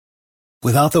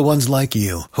Without the ones like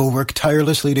you, who work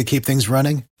tirelessly to keep things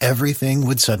running, everything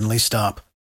would suddenly stop.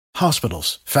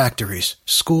 Hospitals, factories,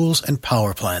 schools, and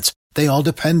power plants, they all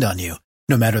depend on you.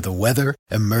 No matter the weather,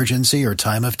 emergency, or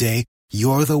time of day,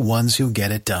 you're the ones who get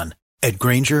it done. At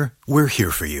Grainger, we're here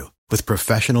for you with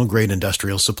professional-grade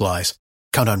industrial supplies.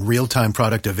 Count on real-time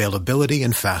product availability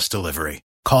and fast delivery.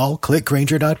 Call,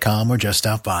 clickgrainger.com, or just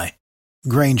stop by.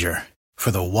 Grainger, for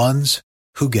the ones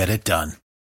who get it done.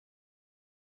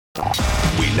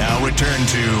 We now return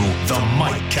to the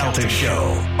Mike Calta Show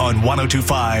on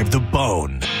 102.5 The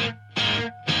Bone.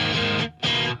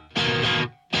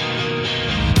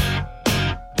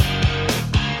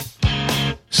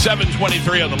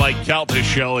 $7:23 on the Mike Calta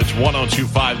Show. It's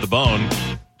 102.5 The Bone.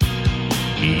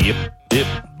 Yep.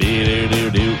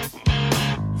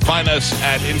 Find us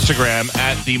at Instagram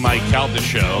at the Mike Calta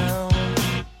Show.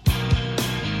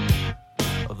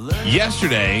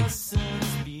 Yesterday,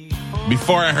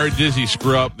 before I heard Dizzy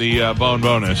screw up the Bone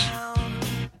Bonus,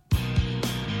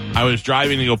 I was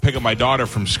driving to go pick up my daughter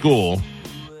from school.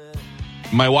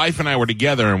 My wife and I were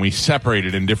together, and we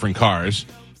separated in different cars.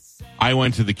 I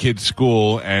went to the kids'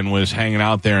 school and was hanging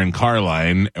out there in car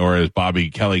line, or as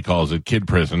Bobby Kelly calls it, kid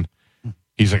prison.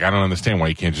 He's like, I don't understand why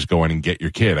you can't just go in and get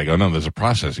your kid. I go, no, there's a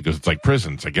process. He goes, it's like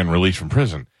prison. It's like getting released from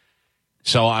prison.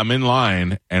 So I'm in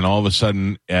line, and all of a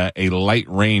sudden, a light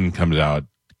rain comes out,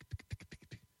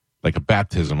 like a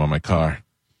baptism on my car.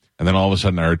 And then all of a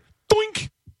sudden, I heard, doink!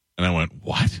 And I went,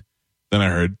 what? Then I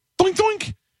heard, doink,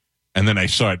 doink! And then I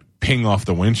saw it ping off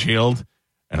the windshield,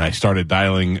 and I started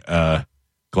dialing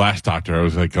Glass Doctor. I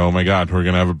was like, oh, my God, we're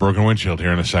going to have a broken windshield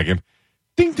here in a second.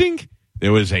 Ding, ding!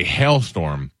 There was a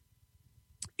hailstorm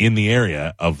in the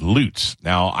area of Lutz.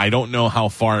 Now, I don't know how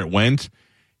far it went.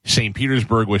 St.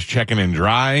 Petersburg was checking in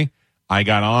dry. I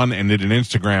got on and did an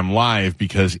Instagram live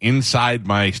because inside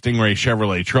my Stingray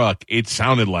Chevrolet truck, it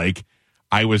sounded like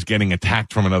I was getting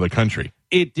attacked from another country.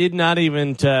 It did not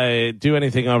even do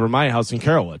anything over my house in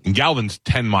Carrollwood. And Galvin's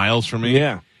 10 miles from me.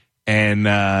 Yeah. And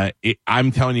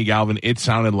I'm telling you, Galvin, it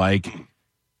sounded like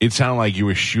you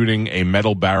were shooting a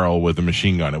metal barrel with a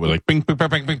machine gun. It was like bing, bing, bing,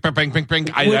 bing, bing, bing, bing, bing.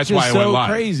 That's why I went live.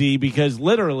 So crazy because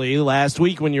literally last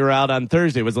week when you were out on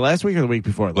Thursday, was it last week or the week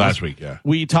before? Last week, yeah.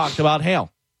 We talked about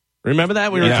hail. Remember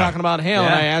that? We were talking about hail,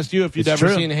 and I asked you if you'd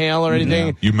ever seen hail or anything.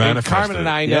 Yeah. You manifested. Carmen and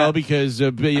I know because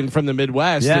being from the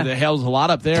Midwest, the hail's a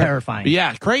lot up there. Terrifying. But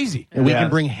yeah, crazy. And we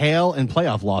can bring hail and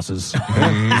playoff losses. So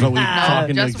we talk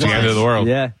into it's the end of the world.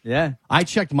 Yeah. I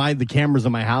checked the cameras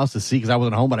in my house to see because I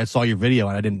wasn't home, but I saw your video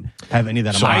and I didn't have any of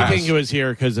that. So I think it was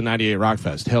here because of 98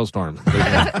 Rockfest hailstorm.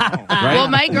 Right? Well,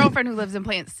 my girlfriend who lives in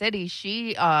Plant City,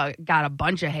 she got a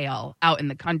bunch of hail out in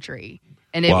the country.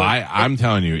 And I'm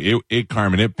telling you,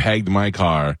 Carmen, it pegged my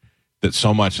car that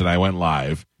so much that I went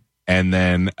live. And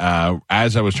then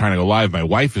as I was trying to go live, my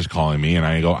wife is calling me, and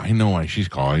I go, I know why she's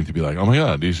calling, to be like, oh, my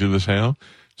God, do you see this hail?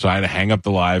 So I had to hang up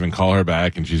the live and call her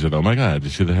back, and she said, oh, my God, did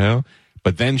you see the hail?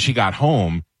 But then she got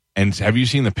home, and have you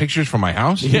seen the pictures from my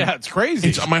house? Yeah, it's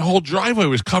crazy. My whole driveway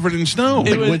was covered in snow.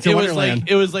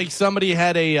 It was like somebody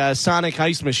had a sonic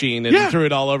ice machine and threw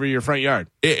it all over your front yard.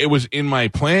 It was in my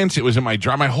plants. It was in my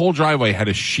whole driveway had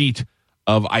a sheet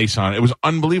of ice on it. It was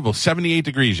unbelievable. 78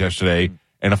 degrees yesterday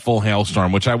and a full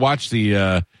hailstorm, which I watched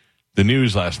the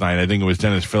news last night. I think it was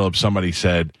Dennis Phillips. Somebody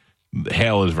said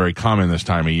hail is very common this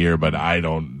time of year, but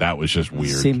that was just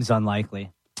weird. Seems unlikely.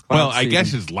 Well, I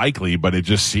guess it's likely, but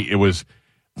it was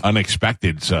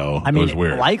unexpected, so it was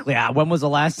weird. Likely. When was the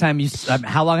last time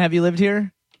how long have you lived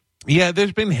here? Yeah,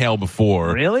 there's been hail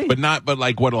before. Really? But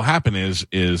like what'll happen is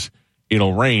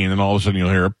it'll rain, and all of a sudden you'll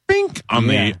hear a bink on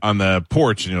the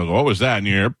porch, and you'll go, what was that? And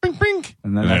you hear bink, bink.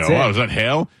 And then that's it. Was that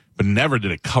hail? But never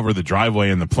did it cover the driveway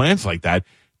and the plants like that.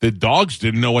 The dogs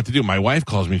didn't know what to do. My wife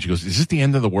calls me and she goes, is this the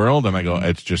end of the world? And I go,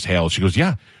 it's just hail. She goes,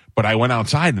 yeah. But I went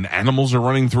outside and animals are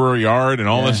running through our yard and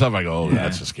all this stuff. I go,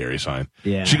 that's a scary sign.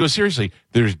 Yeah. She goes, seriously,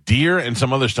 there's deer and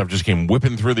some other stuff just came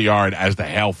whipping through the yard as the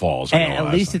hail falls. And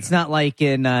at least it's not like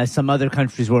in some other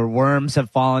countries where worms have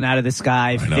fallen out of the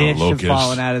sky, fish have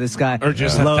fallen out of the sky. Or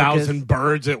just 1,000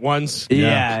 birds at once.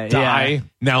 Yeah. Die.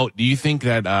 Now, do you think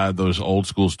that those old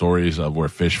school stories of where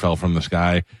fish fell from the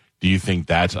sky, do you think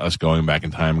that's us going back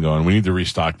in time going, we need to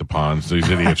restock the ponds. These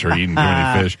idiots are eating too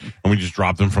many fish, and we just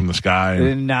drop them from the sky?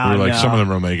 And some of them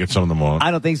will make it, some of them won't. I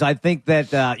don't think so. I think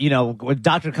that, when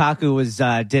Dr.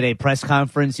 Kaku did a press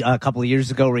conference a couple of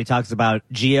years ago where he talks about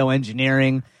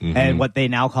geoengineering and what they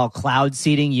now call cloud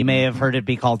seeding. You may have heard it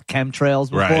be called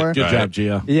chemtrails before. Right. Good job,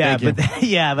 Gio.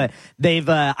 Yeah, but they've,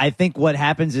 I think what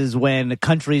happens is when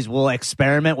countries will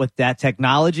experiment with that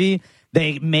technology,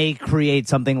 they may create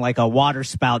something like a water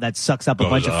spout that sucks up a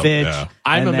bunch of fish. Yeah.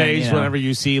 I'm And then, amazed whenever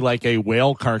you see like a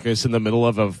whale carcass in the middle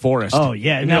of a forest. Oh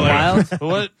yeah, isn't And that you're like, wild?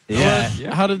 What? Yeah.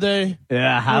 What? How did they?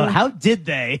 Yeah, how did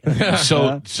they?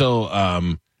 So,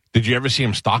 did you ever see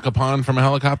him stock a pond from a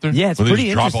helicopter? Yeah, it's Where they pretty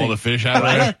just drop all interesting. the fish out of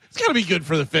there? It's got to be good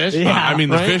for the fish. Yeah. I mean,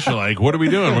 the fish are like, what are we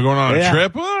doing? We're going on a Yeah.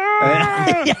 trip?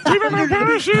 Ah, leave my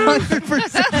parachute.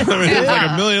 100%. I mean, there's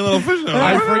like a million little fish.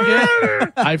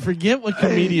 I forget what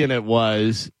comedian it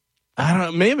was. I don't know.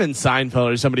 It may have been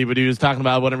Seinfeld or somebody, but he was talking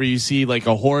about whenever you see like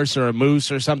a horse or a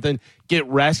moose or something get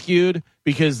rescued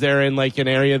because they're in like an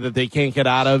area that they can't get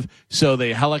out of. So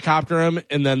they helicopter them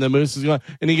and then the moose is going.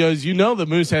 And he goes, the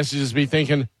moose has to just be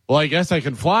thinking, well, I guess I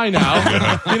can fly now,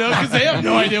 because they have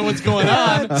no idea what's going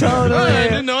on. Totally. I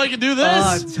didn't know I could do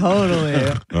this. Totally.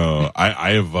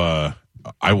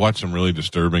 I watched some really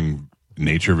disturbing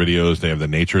nature videos. They have the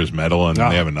Nature is Metal, and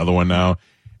they have another one now.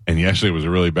 And yesterday was a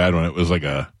really bad one. It was like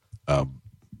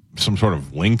some sort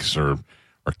of lynx or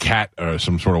cat or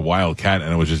some sort of wild cat,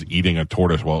 and it was just eating a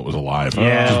tortoise while it was alive.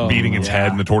 Yeah. Just beating its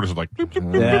head, and the tortoise was like, bloop,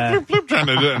 bloop, bloop, Yeah. bloop, bloop, trying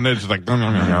to do it, and it's just like, nom,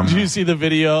 nom, nom, nom. Did you see the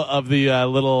video of the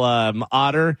little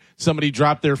otter? Somebody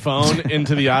dropped their phone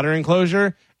into the otter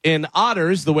enclosure. In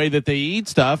otters, the way that they eat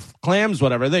stuff, clams,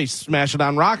 whatever, they smash it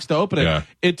on rocks to open it. Yeah.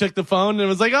 It took the phone and it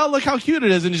was like, oh, look how cute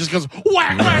it is. And it just goes,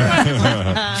 whack, whack,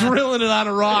 whack, drilling it on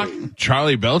a rock.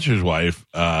 Charlie Belcher's wife,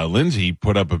 Lindsay,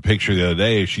 put up a picture the other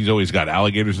day. She's always got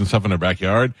alligators and stuff in her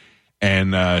backyard.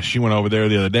 And she went over there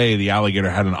the other day. The alligator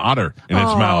had an otter in its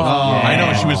mouth. I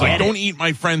know. She was like, don't eat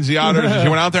my friends, the otters. And she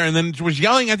went out there and then she was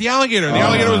yelling at the alligator. And the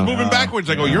alligator was moving backwards.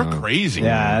 I go, you're crazy.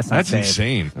 Yeah, that's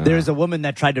insane. There's a woman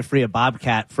that tried to free a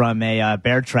bobcat from a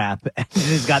bear trap.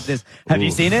 She's got this. Have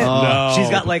you seen it? No. She's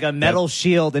got like a metal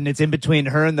shield, and it's in between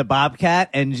her and the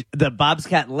bobcat, and the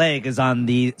bobcat leg is on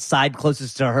the side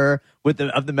closest to her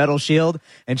of the metal shield,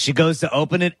 and she goes to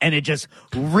open it, and it just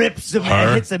rips it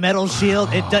hits the metal shield.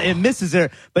 It misses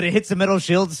her, but it hits the metal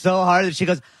shield so hard that she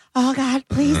goes, "Oh God,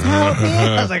 please help me!"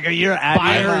 I was like, "You're out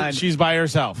of your mind." She's by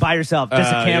herself. By herself, just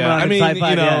a camera on I her mean,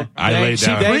 tripod. Yeah. I laid she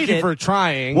down. thank you Freed for it.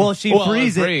 trying. Well, she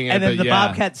frees it, freeing and then but the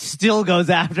bobcat still goes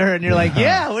after her, and you're like,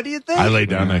 "Yeah, what do you think?" I laid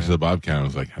down next to the bobcat. I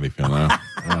was like, how do you feel now?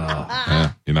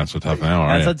 Yeah, you're not so tough now,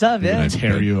 are That's you? so tough, yeah. And I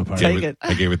Tear you apart. Take it.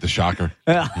 I gave it the shocker.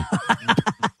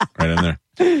 Right in there.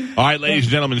 All right, ladies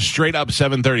and gentlemen, straight up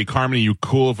 7:30. Carmen, are you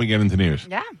cool if we get into news?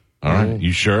 Yeah. All right.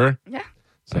 You sure? Yeah.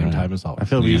 Same time as always. I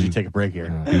feel we usually take a break here.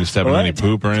 You didn't step in any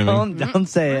poop or anything? Don't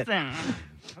say it. Listen.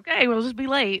 Okay, we'll just be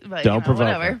late, but Don't provoke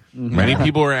whatever. her. Many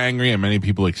people were angry, and many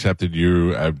people accepted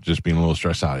you just being a little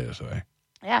stressed out yesterday.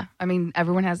 Yeah, I mean,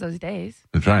 everyone has those days.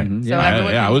 That's right. So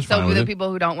everyone, I was fine so with the it.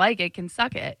 people who don't like it can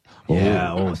suck it.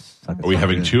 Yeah. Are we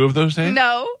having two of those days?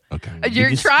 No, Okay.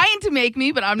 you're trying to make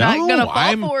me, but I'm not gonna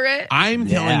fall for it. I'm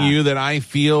telling you that I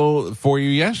feel for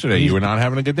you yesterday. You were not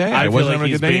having a good day. I feel wasn't like having a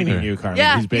he's good day baiting either. you, Carmen.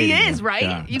 Yeah, He's baiting he you. is right.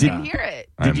 Yeah. You can hear it.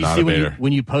 I'm Did you not see a when baiter.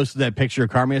 you posted that picture of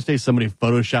Carmen yesterday? Somebody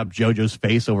photoshopped JoJo's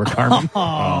face over Carmen.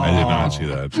 I did not see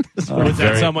that. Was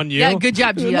that someone you? Yeah, good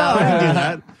job,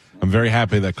 Gio. I'm very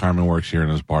happy that Carmen works here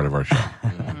and is part of our show.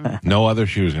 No other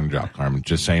shoe is going to drop, Carmen.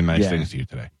 Just saying nice things to you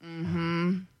today.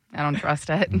 I don't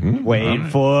trust it. Wait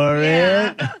for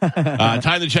it.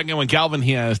 Time to check in with Galvin.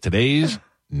 He has today's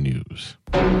news.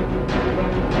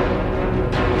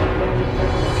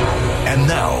 And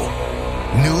now,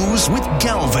 news with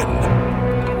Galvin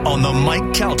on the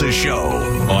Mike Calta Show.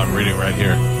 Oh, I'm reading right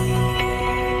here.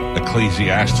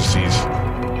 Ecclesiastes,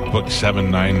 book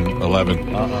 7, 9,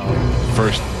 11.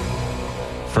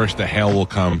 First the hail will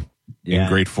come in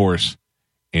great force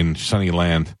in sunny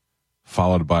land,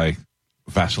 followed by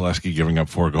Vasilevsky giving up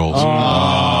 4 goals. Come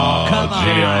on,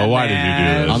 Gio, why did you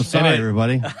do this? I'm sorry, And it-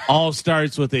 everybody. All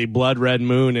starts with a blood red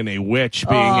moon and a witch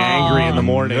being angry in the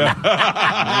morning.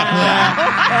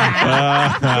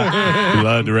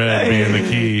 Blood red being the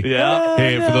key. Yeah.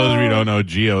 Hey, for those of you who don't know,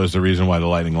 Gio is the reason why the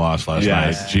Lightning lost last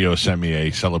Yes. night. Gio sent me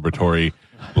a celebratory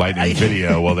Lightning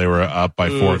video while they were up by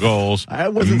 4 goals. I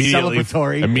wasn't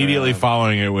celebratory. Immediately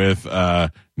following it with,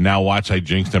 now watch, I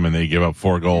jinxed them, and they give up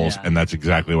 4 goals, and that's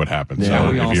exactly what happened. Yeah,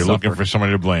 So we if all you're looking suffer. for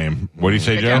somebody to blame, what do you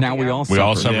say, Joe? Now we all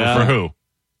suffer Yeah. for who?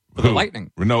 The Lightning.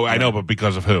 No, I know, but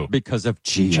because of who? Because of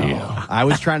Gio. I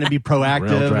was trying to be Real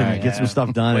proactive drag. and get some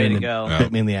stuff done, Way to and go. it bit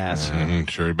me in the ass.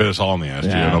 Sure, you bit us all in the ass,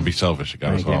 Yeah. Gio. Don't be selfish. It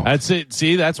got us all. That's it.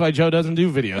 See, that's why Joe doesn't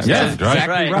do videos. Yeah, That's right.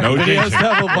 exactly right. No Video jinxing.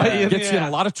 stuff will bite you in Gets the you in a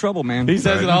ass. lot of trouble, man. He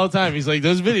says it all the time. He's like,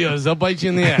 those videos, they'll bite you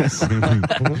in the ass.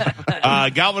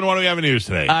 Galvin, what do we have in news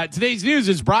today? Today's news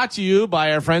is brought to you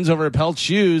by our friends over at Pelt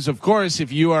Shoes. Of course,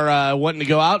 if you are wanting to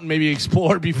go out and maybe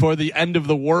explore before the end of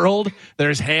the world,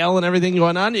 there's hail and everything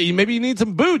going on. Maybe you need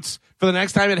some boots for the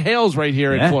next time it hails right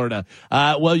here in Florida.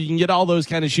 Well, you can get all those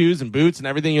kind of shoes and boots and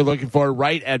everything you're looking for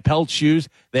right at Pelt Shoes.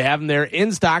 They have them there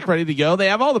in stock, ready to go. They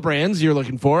have all the brands you're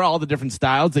looking for, all the different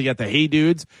styles. They got the Hey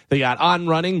Dudes. They got On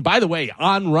Running. By the way,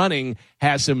 On Running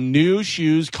has some new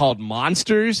shoes called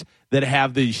Monsters that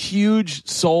have these huge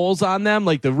soles on them,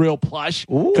 like the real plush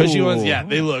cushy ones. Yeah,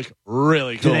 they look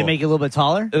really cool. Do they make you a little bit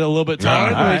taller? And a little bit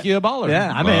taller to make you a baller.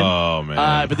 Yeah, I'm in. Oh,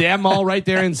 man. But they have them all right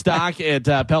there in stock at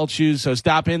Pelt Shoes. So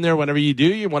stop in there whenever you do.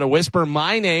 You want to whisper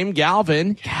my name,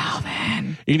 Galvin.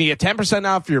 Galvin. You're going to get 10%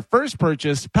 off your first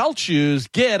purchase. Pelt Shoes.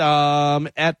 Get them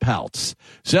at Pelts.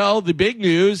 So the big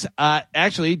news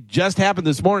actually just happened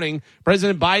this morning.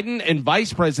 President Biden and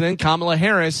Vice President Kamala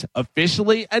Harris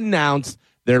officially announced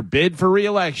their bid for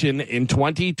re-election in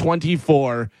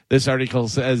 2024. This article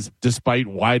says, despite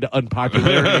wide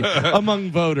unpopularity among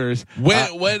voters.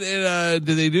 When did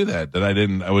they do that?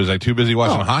 Was I too busy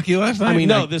watching hockey last night? I mean,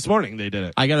 no, this morning they did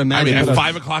it. I got to I imagine mean, at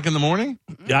 5 o'clock in the morning?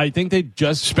 Yeah, I think they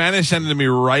just Spanish sent it to me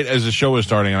right as the show was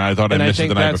starting, and I thought I and I missed it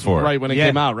think the night that's before. right when it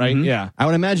came out, right? Yeah. I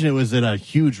would imagine it was at a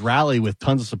huge rally with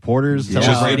tons of supporters. Just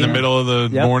in celebrating. the middle of the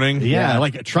morning? Yeah,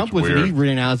 like Trump was weird. he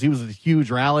re-announced. He was at a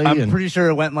huge rally. I'm pretty sure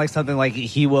it went like something like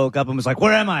he woke up and was like,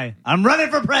 "Where am I? I'm running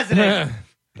for president."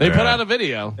 They put out a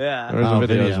video. Yeah. There was a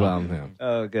video video. as well. Yeah.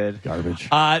 Oh, good. garbage.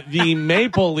 The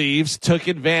Maple Leafs took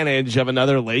advantage of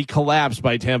another late collapse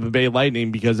by Tampa Bay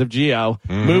Lightning because of Gio,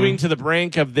 moving to the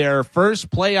brink of their first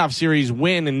playoff series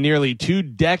win in nearly 2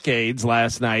 decades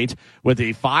last night with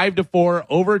a 5-4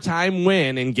 overtime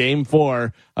win in Game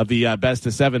 4 of the best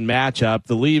of 7 matchup.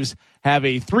 The Leafs have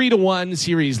a 3-1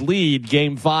 series lead.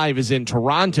 Game 5 is in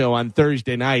Toronto on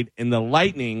Thursday night, and the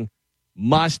Lightning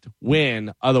must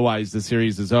win, otherwise the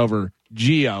series is over.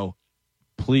 Gio,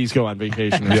 please go on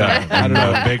vacation. Yeah, I don't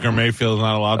know. Baker Mayfield's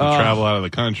not allowed to travel out of the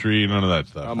country. None of that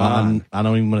stuff. I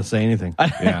don't even want to say anything.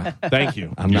 Yeah, thank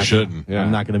you. You shouldn't.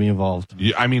 I'm not going to be involved.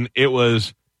 I mean, it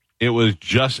was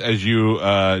just as you.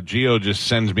 Gio just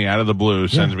sends me out of the blue.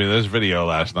 Sends me this video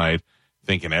last night,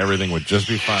 thinking everything would just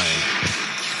be fine.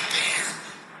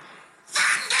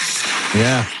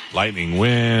 Yeah. Lightning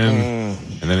win,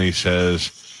 and then he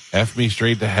says, F me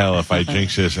straight to hell if I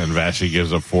jinx this, and Vasi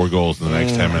gives up 4 goals in the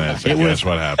next 10 minutes. And guess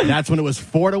what happened? That's when it was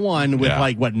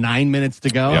 4-1 with 9 minutes to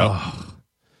go. Yep.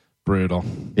 Brutal.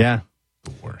 Yeah.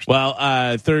 Worst.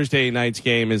 Well, Thursday night's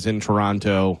game is in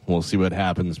Toronto. We'll see what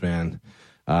happens, man.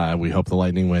 We hope the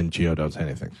Lightning win. Gio don't say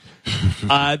anything.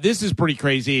 This is pretty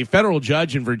crazy. A federal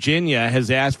judge in Virginia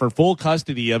has asked for full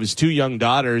custody of his 2 young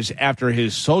daughters after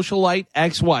his socialite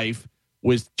ex-wife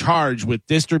was charged with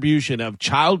distribution of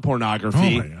child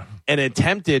pornography and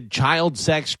attempted child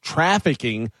sex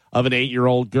trafficking of an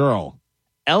 8-year-old girl.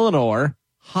 Eleanor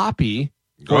Hoppy,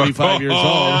 45 years old.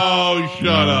 Oh,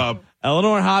 shut up.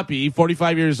 Eleanor Hoppy,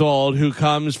 45 years old, who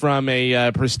comes from a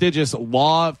prestigious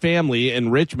law family in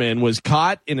Richmond, was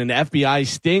caught in an FBI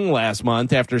sting last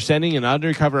month after sending an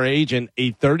undercover agent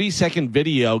a 30-second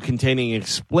video containing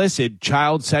explicit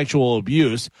child sexual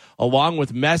abuse, along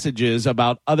with messages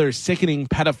about other sickening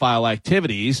pedophile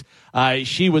activities.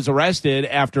 She was arrested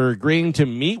after agreeing to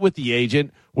meet with the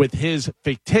agent with his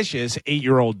fictitious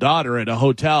 8-year-old daughter at a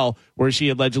hotel where she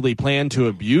allegedly planned to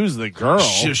abuse the girl.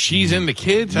 She's into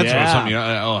kids? That's what something.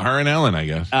 Her and Ellen, I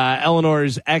guess.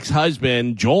 Eleanor's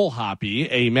ex-husband, Joel Hoppy,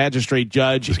 a magistrate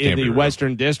judge in the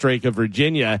Western District of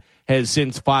Virginia, has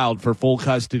since filed for full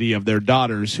custody of their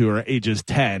daughters, who are ages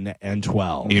 10 and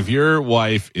 12. If your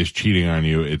wife is cheating on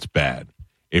you, it's bad.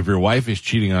 If your wife is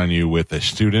cheating on you with a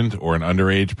student or an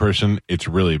underage person, it's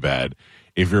really bad.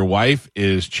 If your wife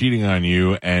is cheating on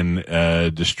you and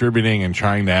distributing and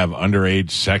trying to have underage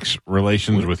sex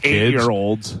relations with kids,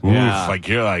 8-year-olds, like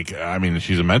you're like, I mean,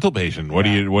 she's a mental patient. What do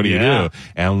you do?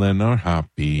 Eleanor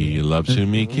Hoppy loves to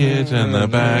meet kids in the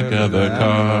back of the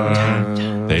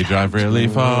car. They drive really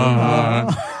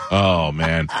far. Oh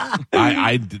man,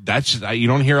 that's you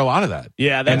don't hear a lot of that.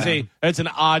 Yeah, that's an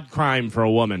odd crime for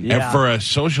a woman, and for a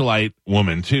socialite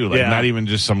woman too. Like not even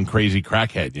just some crazy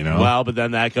crackhead, you know. Well, but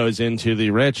then that goes into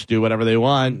the rich do whatever they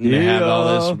want. And they have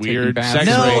all this weird sex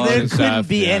No, rates there and couldn't stuff.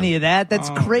 be any of that. That's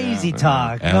crazy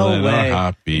talk. No Eleanor way.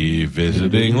 Hoppy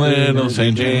visiting little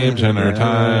St. James in her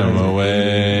time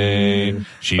away.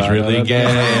 She's really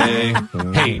gay.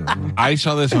 Hey, I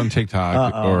saw this on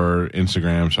TikTok or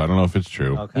Instagram, so I don't know if it's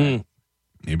true. Okay.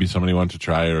 Maybe somebody wants to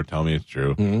try it or tell me it's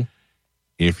true.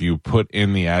 If you put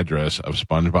in the address of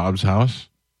SpongeBob's house,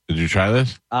 did you try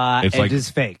this? It is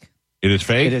fake. It is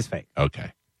fake? It is fake.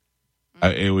 Okay.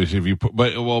 It was if you put,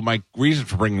 my reason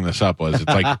for bringing this up was it's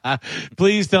like,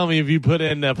 Please tell me if you put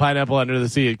in Pineapple Under the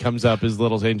Sea, it comes up as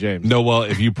Little St. James. no, well,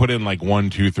 if you put in like 1,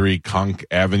 2, 3 Conch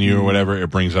Avenue or whatever, it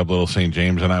brings up Little St.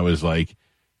 James, and I was like,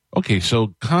 okay,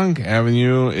 so Conch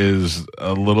Avenue is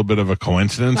a little bit of a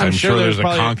coincidence. I'm sure there's a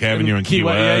Conch Avenue in Key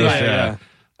West. Yeah.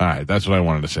 All right, that's what I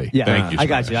wanted to say. Yeah, Thank you. I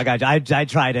got you. I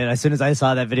tried it. As soon as I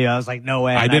saw that video, I was like, no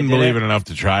way. I didn't believe it enough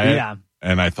to try it. Yeah.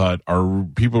 And I thought, are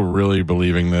people really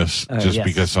believing this just yes.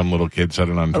 because some little kid said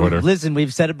it on Twitter? Listen,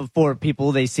 we've said it before.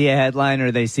 People, they see a headline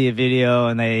or they see a video,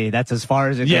 and that's as far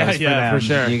as it goes for them. For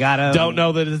sure. You gotta don't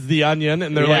know that it's The Onion,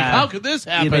 and they're like, how could this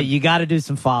happen? You got to do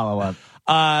some follow up.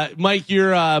 Mike,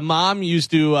 your mom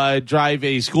used to drive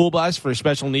a school bus for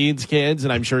special needs kids,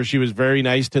 and I'm sure she was very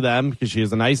nice to them because she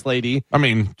is a nice lady. I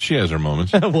mean, she has her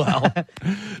moments. Well,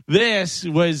 this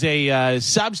was a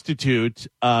substitute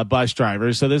bus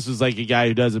driver. So this was like a guy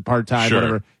who does it part-time, Sure.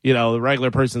 whatever. The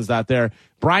regular person's not there.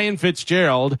 Brian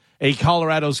Fitzgerald, a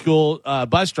Colorado school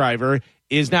bus driver,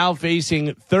 is now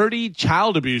facing 30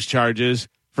 child abuse charges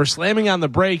for slamming on the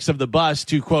brakes of the bus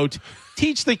to, quote,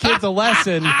 teach the kids a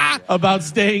lesson about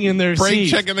staying in their Brake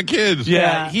seats. checking the kids.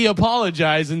 Yeah, he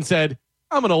apologized and said,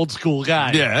 I'm an old school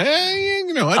guy. Yeah,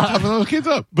 I toughen those kids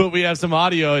up. But we have some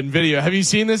audio and video. Have you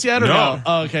seen this yet or no?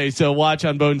 Okay, so watch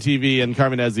on Bone TV, and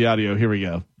Carmen has the audio. Here we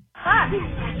go.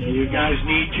 You guys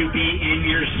need to be in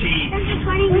your seat.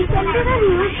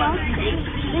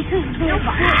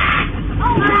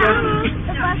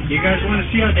 You guys want to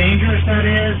see how dangerous that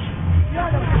is?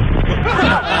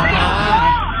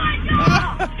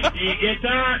 Do you get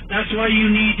that? That's why you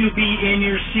need to be in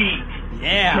your seat.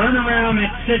 Yeah. Turn around and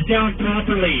sit down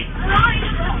properly.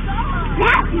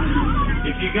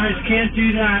 If you guys can't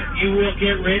do that, you will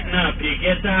get written up. Do you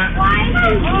get that?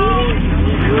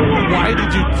 Why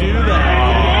did you do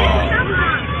that?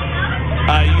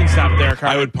 You can stop there,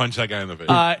 Carmen. I would punch that guy in the face.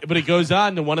 But it goes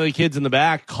on to one of the kids in the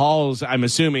back calls, I'm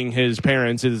assuming his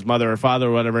parents, his mother or father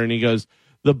or whatever, and he goes,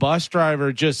 the bus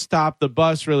driver just stopped the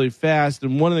bus really fast,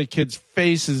 and one of the kids'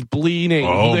 face is bleeding.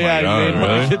 Oh, my God, made one of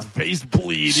really? the kids' face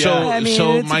bleed. So, yeah. I mean,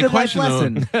 so it's a my good question life though,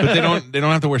 lesson. but they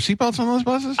don't have to wear seatbelts on those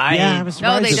buses. I was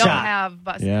No, they surprised. don't have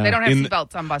bus. Yeah. They don't have In-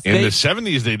 seatbelts on buses. In the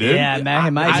 70s, they did. Yeah,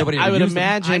 man, I would used them.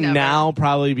 imagine I never. now,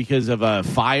 probably because of a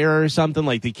fire or something,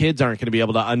 like the kids aren't going to be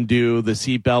able to undo the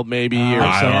seatbelt maybe or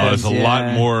I something. don't know. There's a lot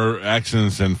Yeah. more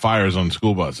accidents than fires on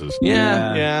school buses.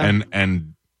 Yeah.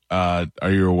 And are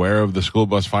you aware of the school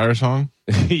bus fire song?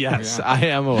 Yes, I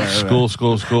am aware of School,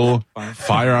 school, school,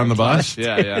 fire on the bus.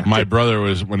 Yeah. My brother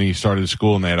was, when he started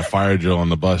school and they had a fire drill on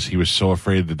the bus, he was so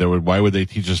afraid that why would they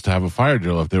teach us to have a fire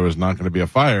drill if there was not going to be a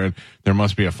fire? And there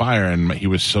must be a fire. And he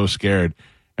was so scared.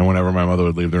 And whenever my mother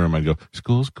would leave the room, I'd go,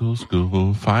 school, school,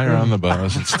 school, fire on the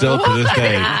bus. It's still to this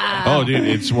day. Oh, dude,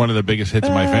 it's one of the biggest hits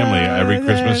of my family. Every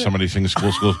Christmas, somebody sings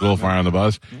school, school, school, fire on the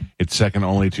bus. It's second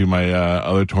only to my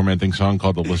other tormenting song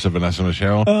called The List of Vanessa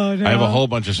Michelle. Oh, no. I have a whole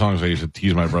bunch of songs I used to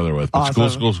tease my brother with. But Awesome. school,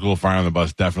 school, school, fire on the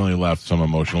bus definitely left some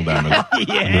emotional damage.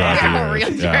 Yeah, real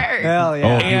Yeah. jerk. Hell Oh,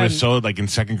 yeah. he was so like in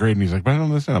second grade, and he's like, "But I don't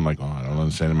understand." I'm like, "Oh, I don't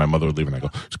understand." And my mother would leave, and I go,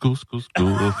 "School, school,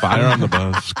 school, fire on the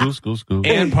bus, school, school, school."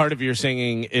 And part of your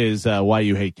singing is why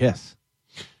you hate Kiss.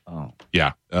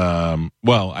 Yeah.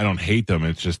 Well, I don't hate them.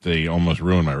 It's just they almost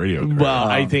ruined my radio career. Well,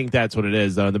 I think that's what it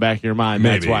is, though. In the back of your mind,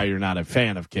 that's Maybe. why you're not a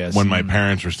fan of Kiss. When my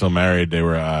parents were still married, we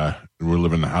were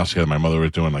living in the house together. My mother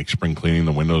was doing like spring cleaning.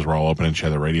 The windows were all open, and she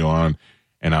had the radio on.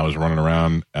 And I was running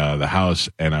around the house,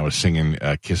 and I was singing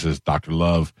Kiss's "Dr.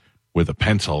 Love" with a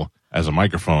pencil as a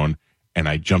microphone. And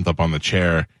I jumped up on the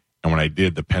chair, and when I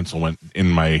did, the pencil went in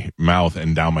my mouth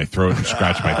and down my throat and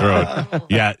scratched my throat.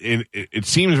 Yeah, it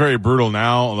seems very brutal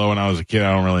now, although when I was a kid,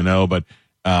 I don't really know. But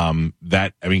can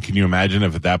you imagine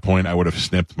if at that point I would have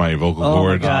snipped my vocal Oh, my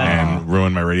cords God. and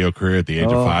ruined my radio career at the age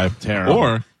of 5? terrible.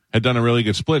 Or had done a really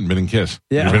good split and been in Kiss.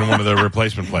 Yeah. You've been one of the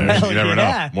replacement players. Hell You never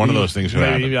yeah. know. One of those things could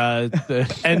Maybe, happen.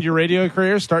 end your radio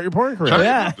career, start your porn career.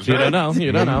 Yeah. You don't know.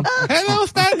 You don't know. Hello,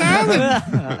 Staten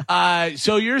Island.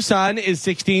 So your son is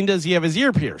 16. Does he have his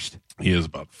ear pierced? He has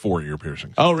about 4 ear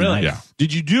piercings. Oh, really? Yeah.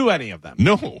 Did you do any of them?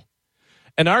 No.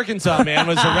 An Arkansas man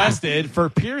was arrested for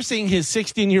piercing his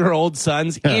 16-year-old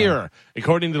son's ear.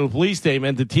 According to the police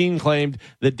statement, the teen claimed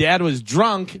the dad was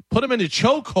drunk, put him in a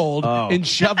chokehold, and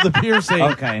shoved the piercing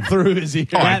Okay. through his ear.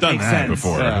 Oh, I've That done makes that sense.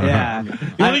 before. Yeah. You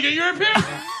want to get your ear pierced?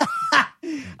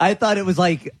 I thought it was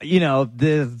like,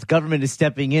 the government is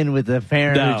stepping in with the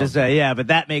parent. No. Who just, but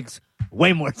that makes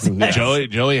way more sense.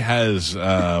 Joey has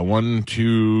 1,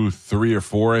 2, 3, or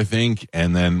 4, I think.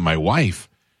 And then my wife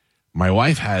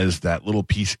has that little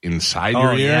piece inside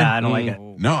your ear. Yeah, I don't like it.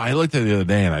 No, I looked at it the other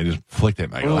day and I just flicked it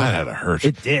and I go, that had to hurt.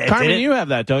 It did. Carmen, did it? you have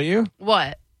that, don't you?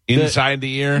 What? Inside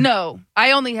the ear? No,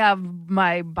 I only have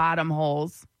my bottom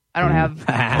holes. I don't have.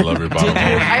 I love your bottom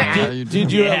hole.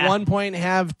 Did you at one point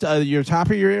have your top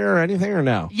of your ear or anything, or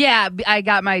no? Yeah, I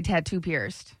got my tattoo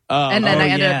pierced, and then I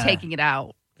ended up taking it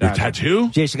out. Your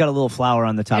tattoo? Yeah, she got a little flower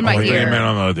on the top In of my her ear. I meant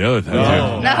on the other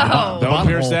tattoo. No. Don't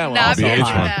pierce that one. Not The piercing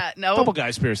H one. that. No. A couple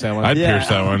guys pierce that one. I'd pierce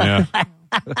that one, yeah.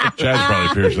 Chad's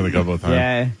probably pierced it a couple of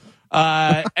times.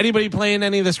 Yeah. Anybody playing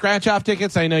any of the scratch-off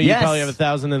tickets? I know you Yes. probably have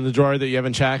 1,000 in the drawer that you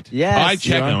haven't checked. Yes. I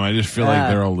check them. I just feel like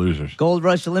they're all losers. Gold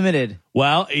Rush Limited.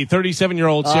 Well, a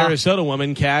 37-year-old Sarasota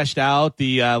woman cashed out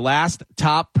the last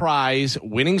top prize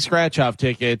winning scratch-off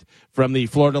ticket from the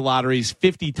Florida Lottery's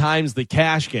 50 times the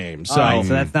cash game. So,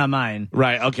 So that's not mine.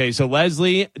 right. Okay. So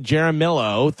Leslie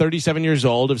Jaramillo, 37 years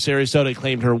old of Sarasota,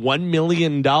 claimed her $1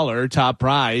 million top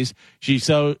prize. She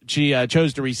chose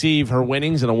to receive her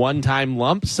winnings in a one-time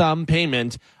lump sum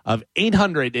payment of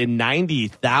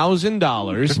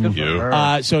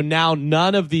 $890,000. So now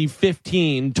none of the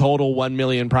 15 total 1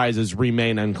 million prizes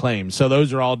remain unclaimed. So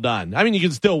those are all done. I mean, you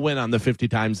can still win on the 50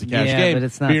 times the cash game, but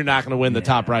it's not- you're not going to win the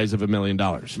top prize of $1 million.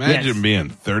 Imagine being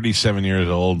 37 years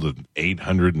old with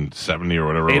 870 or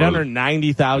whatever.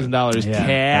 $890,000 Yeah,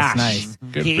 cash. that's nice.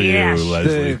 Good for you,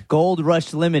 Leslie. The Gold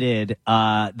Rush Limited,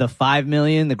 the $5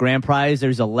 million, the grand prize,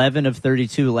 there's 11 of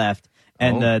 32 left.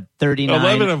 And the 39.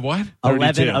 11 of what?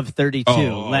 11 32. of 32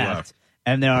 left.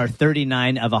 And there are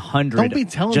 39 of 100. Don't be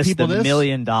telling just people the this. $1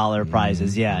 million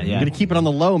prizes. Yeah, I'm yeah. going to keep it on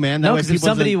the low, man. That No, way because if people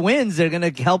somebody doesn't- wins, they're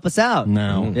going to help us out.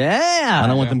 No. Yeah. I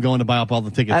don't want them going to buy up all the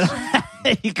tickets.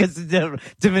 Because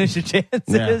diminish your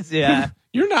chances. Yeah.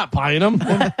 You're not buying them.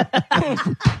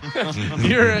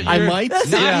 you're, I might.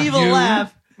 That's not an evil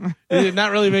laugh. It's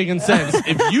not really making sense.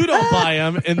 If you don't buy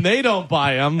them and they don't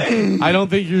buy them, I don't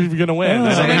think you're going to win.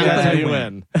 I don't think that's how you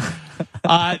win.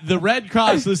 The Red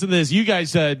Cross, listen to this. You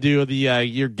guys do the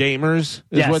your gamers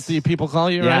is Yes. what the people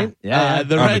call you, Yeah. right? Yeah.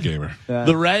 The I'm Red a gamer.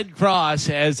 The Red Cross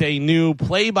has a new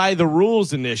Play by the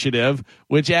Rules initiative,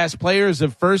 which asks players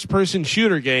of first-person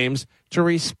shooter games to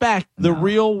respect the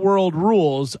real-world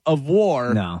rules of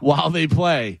war while they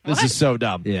play. This is so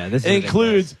dumb. Yeah, this is it ridiculous.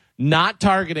 includes not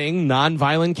targeting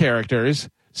non-violent characters,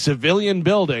 civilian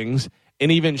buildings,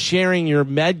 and even sharing your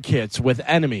med kits with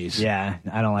enemies. Yeah,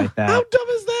 I don't like that. How dumb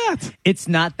is that? It's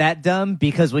not that dumb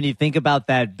because when you think about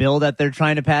that bill that they're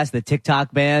trying to pass, the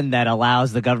TikTok ban that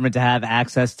allows the government to have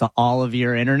access to all of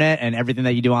your internet and everything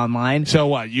that you do online. So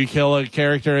what? You kill a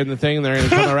character in the thing, and they're going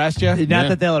to arrest you? Not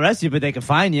that they'll arrest you, but they can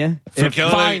fine you.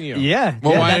 Fine you. Yeah,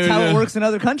 Well, why that's how would it you- works in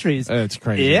other countries. It's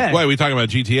crazy. Yeah. Wait, are we talking about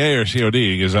GTA or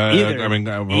COD? Because I mean,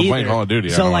 we're playing Either. Call of Duty.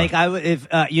 I So, don't like, know. if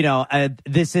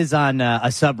this is on a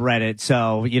subreddit,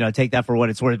 so take that for what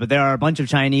it's worth. But there are a bunch of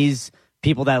Chinese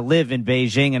people that live in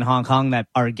Beijing and Hong Kong that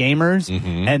are gamers,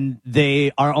 and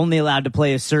they are only allowed to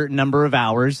play a certain number of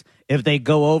hours. If they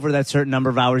go over that certain number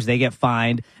of hours, they get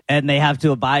fined, and they have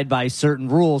to abide by certain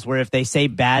rules where if they say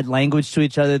bad language to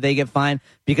each other, they get fined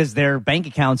because their bank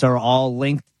accounts are all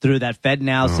linked through that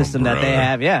FedNow system that they brother.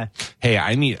 have. Yeah. Hey,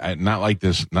 I need not like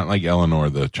Eleanor,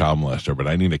 the child molester, but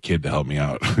I need a kid to help me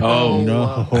out. Oh, No.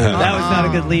 That was not a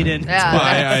good lead in. Yeah. Well,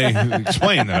 I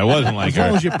explained that I wasn't like As long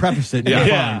her. as you preface it, you're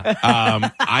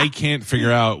fine. I can't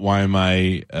figure out why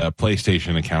my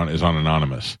PlayStation account is on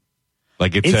anonymous.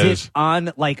 Like it Is says, it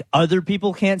on like other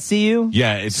people can't see you?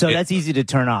 yeah, That's easy to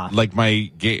turn off. like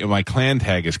my clan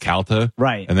tag is Calta,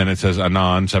 Right. And then it says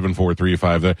Anon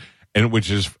 7435, and which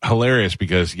is hilarious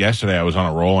because yesterday I was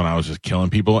on a roll and I was just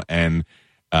killing people, and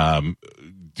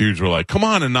dudes were like, "Come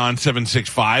on, Anon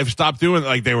 765, stop doing it."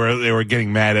 Like they were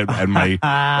getting mad at my.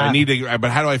 I need to, but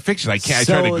how do I fix it? I can't.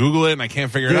 I tried to Google it and I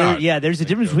can't figure it out. Yeah, there's a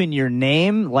difference between your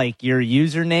name, like your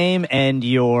username, and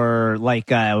your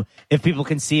if people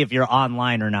can see if you're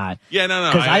online or not. Yeah,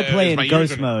 no. Because I play it's in my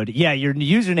ghost username. mode. Yeah, your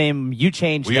username you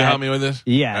changed. Will you that. help me with this?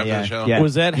 Yeah, After yeah, the show? yeah.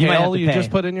 Was that You might have hail to you pay. just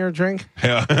put in your drink?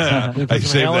 I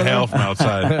saved hail the in hail there? from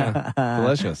outside.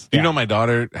 Delicious. Do you know my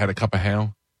daughter had a cup of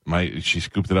hail? She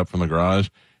scooped it up from the garage,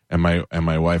 and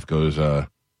my wife goes,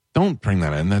 "Don't bring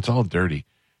that in. That's all dirty."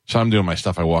 So I'm doing my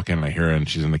stuff. I walk in and I hear her, and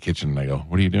she's in the kitchen. And I go,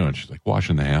 "What are you doing?" She's like,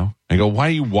 "Washing the hail." I go, "Why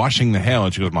are you washing the hail?"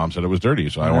 And she goes, "Mom said it was dirty,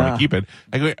 so I want to keep it."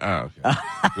 I go, "Oh,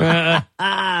 okay."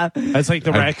 That's like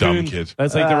the I have raccoon. dumb kids.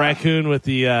 That's like the raccoon with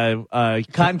the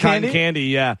Cotton candy?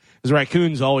 Yeah, because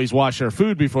raccoons always wash their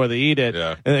food before they eat it.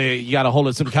 Yeah. And you got to hold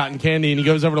it some cotton candy, and he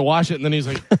goes over to wash it, and then he's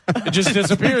like, it just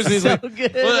disappears. And he's like,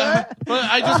 good. well,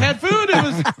 I just had food. It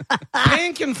was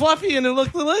pink and fluffy, and it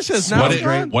looked delicious. Now What it's is,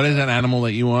 gone. what is that animal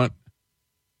that you want?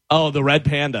 Oh, the red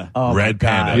panda. Oh, Red my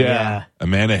God, panda. Yeah.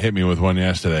 Amanda hit me with one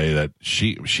yesterday that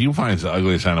she finds the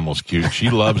ugliest animals cute. She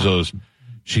loves those.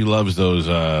 She loves those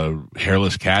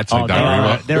hairless cats like Oh,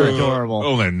 Don they're adorable.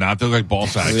 Oh, they're not. They're like ball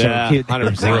sacks. Yeah, cute.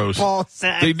 100%. Gross. Ball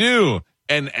sacks. They do.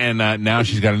 And now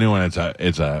she's got a new one.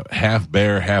 It's a half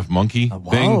bear, half monkey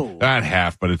thing. Not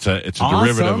half, but it's a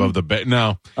derivative of the bear.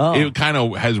 No, it kind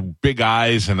of has big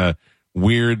eyes and a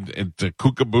weird. It's a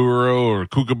kookaburra or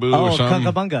kookaboo or something.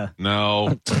 Kungabunga.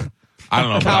 No, I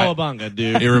don't know. Cowabunga,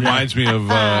 dude. It reminds me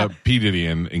of P Diddy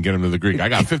and Get Him to the Greek. I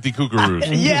got 50 kookaroos.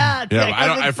 Yeah.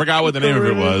 I forgot what the name of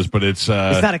it was, but it's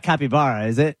It's not a capybara,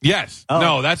 is it? yes. Oh.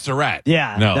 No, that's the rat.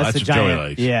 Yeah. No, that's that's the what Joey giant.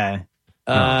 likes. Yeah.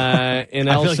 In I feel El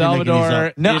like you're making these Salvador,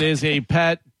 up. No. it is a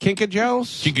pet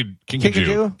kinkajous.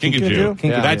 Kinkajou. Kinkajou?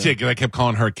 Yeah. That's it, because I kept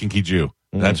calling her Kinky Jew.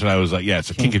 That's what I was like. Yeah, it's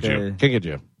a Kinkajou.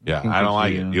 Kinkajou. Yeah, I don't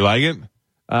like it. You like it?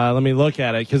 Let me look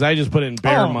at it because I just put in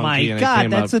bear Oh monkey my and it God, came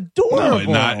that's up. adorable.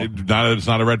 It's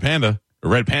not a red panda. A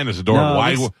red panda's adorable. No,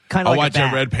 Why? it's kinda I'll like a watch a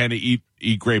bat. red panda eat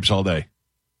grapes all day.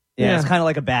 Yeah, it's kind of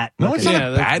like a bat. No, it's not Yeah,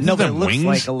 a bat. No, It's but it not looks wings.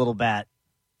 like a little bat.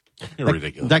 You're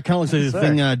ridiculous. That kind of looks like the Sir.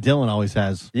 thing Dylan always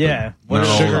has. Yeah. No.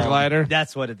 Sugar glider.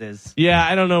 That's what it is. Yeah,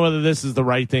 I don't know whether this is the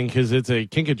right thing because it's a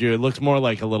kinkajou. It looks more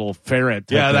like a little ferret.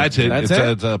 type Yeah, thing. that's it. That's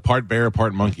It's a part bear,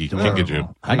 part monkey.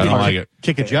 Kinkajou. I don't like it.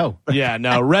 Kick a Joe. Yeah,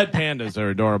 no, red pandas are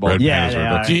adorable. Red Yeah, pandas they are.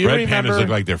 are. Do you Red remember- pandas look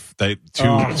like they're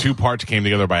two parts came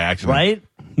together by accident. Right?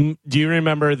 Do you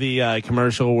remember the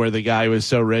commercial where the guy was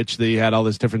so rich that he had all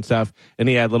this different stuff and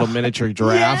he had little miniature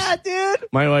giraffes? Yeah, dude.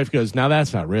 My wife goes, "Now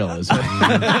that's not real, is it?"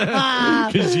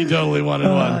 Because she totally wanted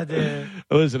Oh, one. dude.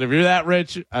 Listen, if you're that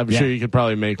rich, I'm Yeah. sure you could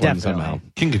probably make Definitely. one somehow.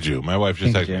 Kinkajou. My wife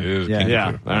just texted me. It is Yeah. Kinkajou.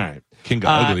 Yeah, all right. Kinga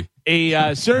ugly.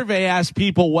 A survey asked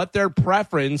people what their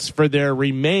preference for their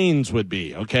remains would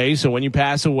be. Okay, so when you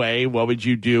pass away, what would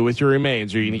you do with your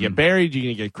remains? Are you going to get buried? Are you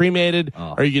going to get cremated?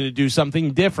 Are you going to do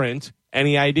something different?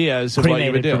 Any ideas of what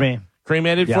you would Cremated do? for me.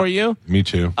 Cremated Yeah. for you? Me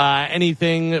too.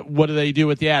 Anything? What do they do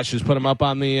with the ashes? Put them up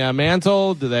on the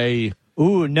mantle? Do they?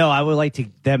 Ooh, no, I would like to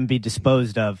them be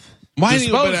disposed of. Why?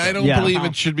 But I don't Yeah. believe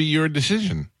it should be your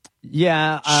decision.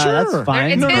 Yeah, Sure. that's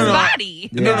fine. It's his no. body.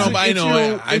 No, but I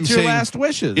know. I'm it's your saying last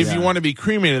wishes. if you want to be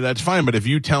cremated, that's fine. But if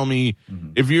you tell me,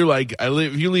 if you're like,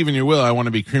 if you leave in your will, I want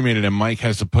to be cremated, and Mike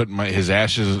has to put my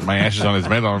ashes on his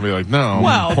mantle, I'll be like, no,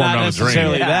 Well, pour not them down the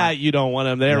necessarily drain. that. You don't want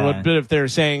them there. Yeah. But if they're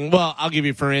saying, well, I'll give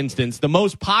you, for instance, the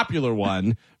most popular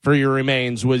one for your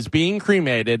remains was being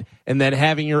cremated and then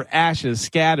having your ashes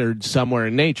scattered somewhere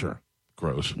in nature.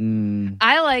 Gross.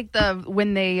 I like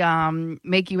when they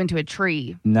make you into a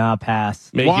tree. Nah,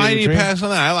 pass. Make Why it a do you tree. pass on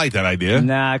that? I like that idea.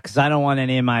 Nah, because I don't want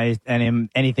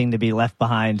anything to be left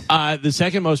behind. The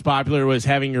second most popular was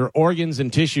having your organs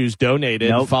and tissues donated,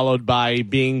 Nope. followed by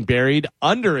being buried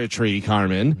under a tree,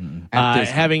 Carmen.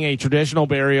 Having a traditional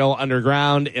burial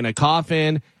underground in a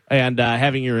coffin, and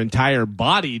having your entire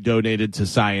body donated to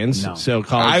science. No. So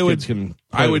college I would- kids can.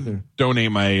 I would donate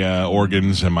my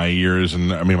organs and my ears,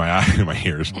 and I mean my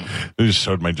ears. I just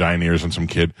sewed my giant ears on some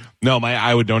kid. No,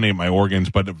 I would donate my organs,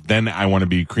 but then I want to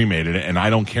be cremated, and I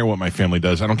don't care what my family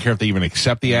does. I don't care if they even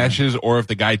accept the ashes or if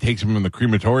the guy takes them in the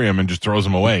crematorium and just throws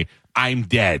them away. I'm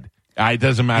dead. It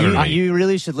doesn't matter to me. You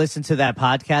really should listen to that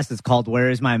podcast. It's called "Where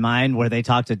Is My Mind," where they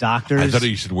talk to doctors. I thought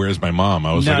you said, "Where's my mom?"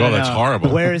 I was like, No, that's horrible.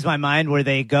 Where Is My Mind, where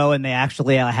they go and they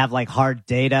actually have like hard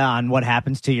data on what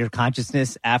happens to your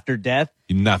consciousness after death.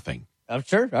 Nothing. Oh,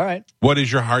 sure. All right. What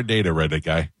is your hard data, Reddit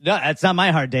guy? No, that's not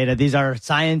my hard data. These are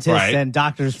scientists Right. and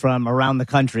doctors from around the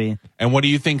country. And what do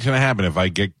you think's going to happen if I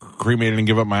get cremated and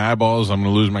give up my eyeballs? I'm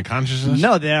going to lose my consciousness.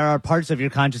 No, there are parts of your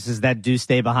consciousness that do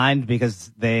stay behind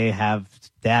because they have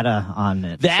data on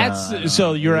it. That's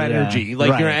so your yeah. energy,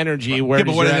 like your Right. energy. Where Yeah, but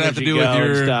does what your does it have to energy do with go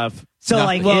and your- stuff? So, Nothing.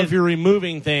 like, well, if- if you're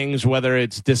removing things, whether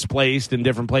it's displaced in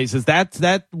different places, that's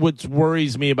what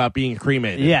worries me about being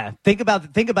cremated. Yeah, think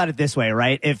about it this way,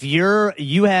 right? If you're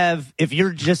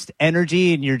just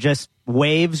energy and you're just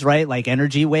waves, right? Like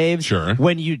energy waves. Sure.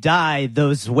 When you die,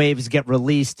 those waves get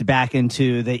released back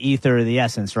into the ether or the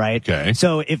essence, right? Okay.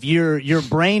 So if your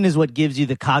brain is what gives you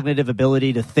the cognitive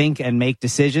ability to think and make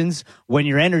decisions, when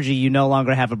you're energy, you no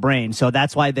longer have a brain. So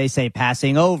that's why they say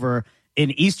passing over.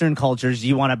 In Eastern cultures,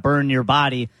 you want to burn your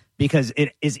body because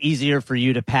it is easier for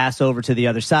you to pass over to the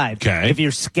other side. Okay. If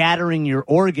you're scattering your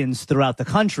organs throughout the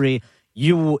country,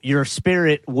 your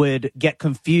spirit would get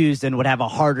confused and would have a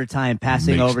harder time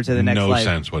passing Makes over to the next no life.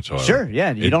 sense whatsoever. Sure,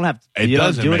 yeah, you don't have it you don't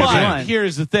doesn't do it make if you sense. But want.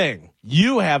 here's the thing: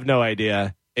 you have no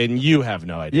idea, and you have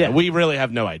no idea. Yeah. We really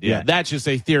have no idea. Yeah. That's just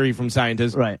a theory from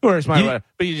scientists, Right. Who are smart You- about it,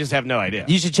 but you just have no idea.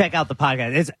 You should check out the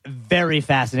podcast. It's very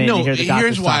fascinating No, to hear the doctors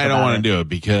here's why talk I don't about want it. to do it,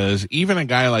 because even a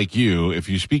guy like you, if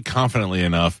you speak confidently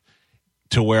enough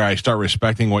to where I start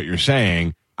respecting what you're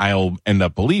saying, I'll end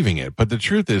up believing it. But the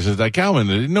truth is that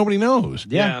Galvin, nobody knows.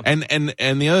 Yeah.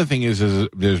 And the other thing is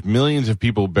there's millions of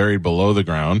people buried below the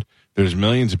ground. There's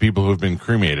millions of people who have been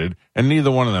cremated, and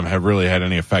neither one of them have really had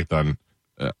any effect on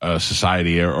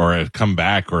society or have come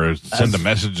back or send a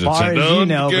message that said,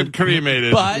 don't get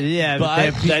cremated. But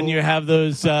then you have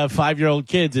those 5-year-old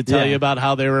kids that tell you about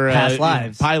how they were past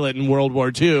lives pilot in World War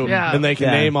II, and they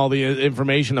can name all the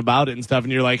information about it and stuff,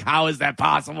 and you're like, how is that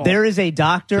possible? There is a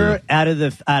doctor out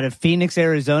of Phoenix,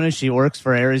 Arizona. She works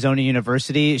for Arizona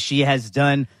University. She has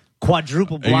done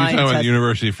quadruple blind. Are you talking about the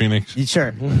University of Phoenix?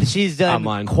 Sure. She's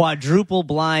done quadruple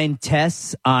blind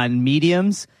tests on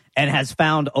mediums and has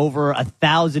found over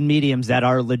 1,000 mediums that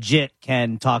are legit,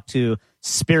 can talk to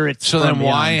spirits. So then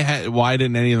why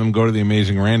didn't any of them go to the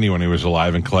Amazing Randy when he was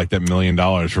alive and collect that $1 million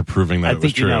for proving that it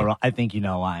was true? I think you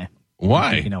know why. Why?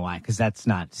 I think you know why, because that's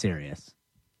not serious.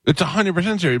 It's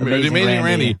 100% serious. The Amazing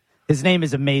Randy. His name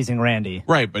is Amazing Randy.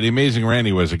 Right, but the Amazing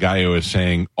Randy was a guy who was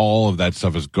saying all of that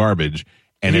stuff is garbage.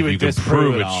 And if you can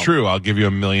prove it's true, I'll give you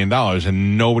 $1 million.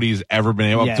 And nobody's ever been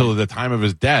able, up till the time of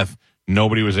his death,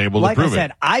 nobody was able to prove it. Like I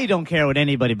said, I don't care what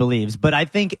anybody believes, but I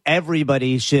think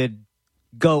everybody should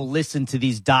go listen to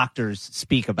these doctors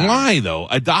speak about it. Why, though?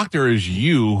 A doctor is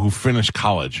you who finished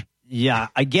college. Yeah,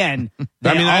 again.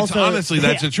 I mean, that's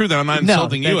the truth. I'm not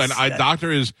insulting you. And a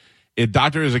doctor is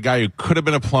a guy who could have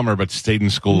been a plumber but stayed in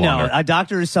school longer. No, a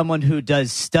doctor is someone who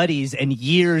does studies and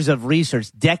years of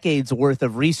research, decades worth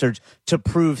of research to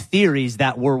prove theories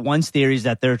that were once theories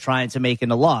that they're trying to make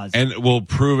into laws. And we'll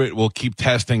prove it. We'll keep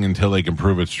testing until they can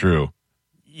prove it's true,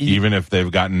 even if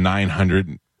they've got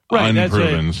 900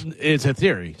 unproven. It's a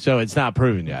theory, so it's not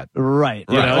proven yet. Right.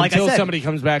 You know, like until I said, somebody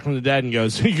comes back from the dead and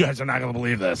goes, "You guys are not going to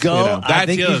believe this." Go. You know? I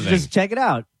think you should just check it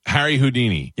out. Harry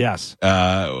Houdini. Yes.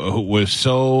 Who was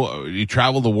he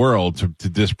traveled the world to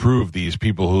disprove these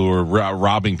people who were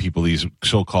robbing people, these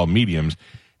so-called mediums.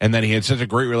 And then he had such a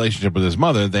great relationship with his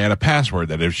mother, they had a password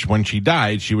that when she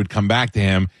died, she would come back to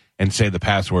him and say the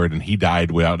password, and he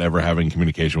died without ever having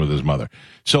communication with his mother.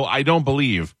 So I don't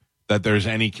believe that there's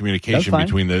any communication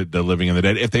between the living and the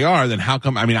dead. If they are, then how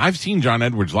come? I mean, I've seen John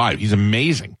Edwards live. He's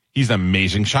amazing. He's an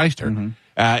amazing shyster. Mm-hmm.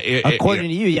 According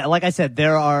to you, like I said,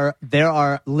 there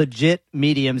are legit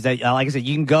mediums that, like I said,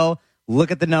 you can go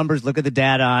look at the numbers, look at the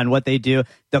data on what they do.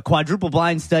 The quadruple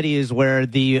blind study is where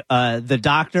the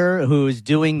doctor who's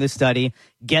doing the study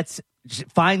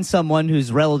finds someone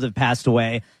whose relative passed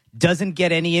away, doesn't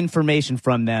get any information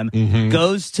from them,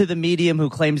 goes to the medium who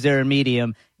claims they're a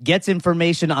medium, gets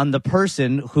information on the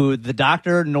person who the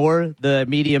doctor nor the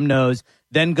medium knows,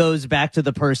 then goes back to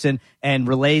the person and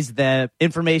relays the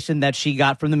information that she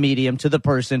got from the medium to the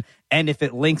person. And if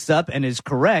it links up and is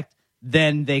correct,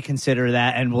 then they consider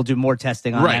that and will do more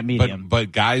testing on that medium.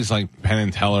 But guys like Penn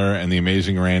and Teller and the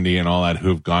Amazing Randy and all that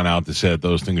who've gone out to say that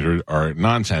those things are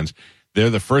nonsense, they're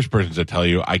the first persons that tell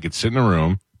you, I could sit in a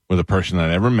room with a person that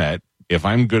I never met, if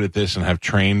I'm good at this and have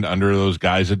trained under those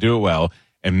guys that do it well,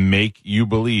 and make you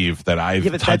believe that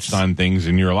I've touched on things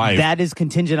in your life. That is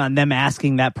contingent on them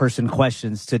asking that person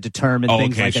questions to determine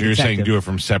things like so you're saying do it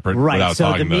from separate without so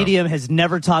talking the medium has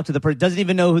never talked to the person, doesn't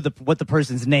even know what the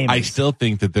person's name is. I still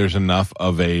think that there's enough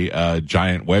of a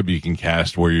giant web you can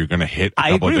cast where you're going to hit a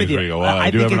couple of things where you go, well,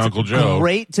 I do have an Uncle Joe. It's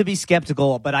great to be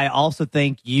skeptical, but I also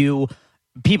think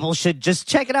people should just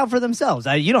check it out for themselves.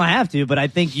 You don't have to, but I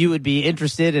think you would be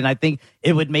interested, and I think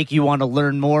it would make you want to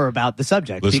learn more about the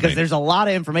subject because there's a lot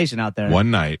of information out there. One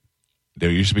night, there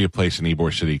used to be a place in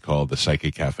Ybor City called the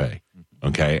Psychic Cafe.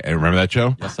 Okay, and remember that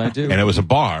show? Yes, I do. And it was a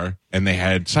bar, and they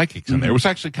had psychics in there. It was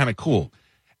actually kind of cool,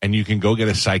 and you can go get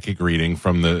a psychic reading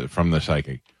from the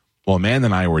psychic. Well, Amanda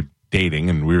and I were dating,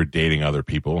 and we were dating other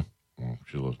people. Oh,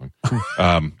 she's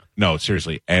listening. No,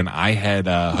 seriously. And I had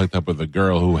hooked up with a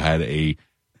girl who had a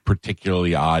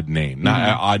particularly odd name. Not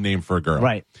an odd name for a girl.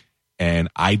 Right. And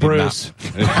I did Bruce.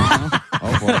 not.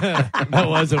 That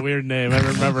was a weird name. I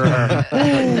remember her.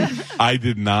 I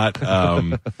did not.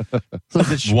 So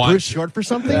is it Bruce short for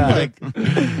something?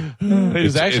 He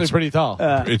was actually pretty tall.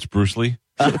 It's Bruce Lee.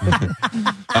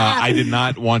 I did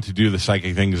not want to do the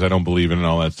psychic thing because I don't believe in and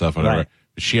all that stuff, whatever. Right.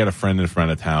 But she had a friend in front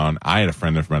of town. I had a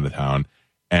friend in front of town.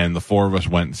 And the four of us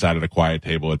went and sat at a quiet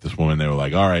table at this woman. They were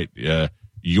like, all right,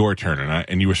 your turn.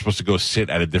 And you were supposed to go sit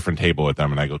at a different table with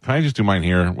them. And I go, can I just do mine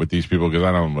here with these people? Because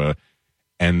I don't.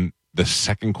 And the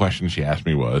second question she asked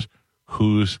me was,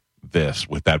 who's this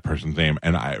with that person's name?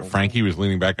 And Frankie was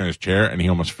leaning back on his chair, and he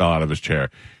almost fell out of his chair.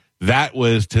 That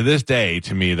was, to this day,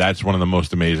 to me, that's one of the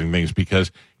most amazing things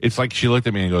because it's like she looked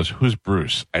at me and goes, who's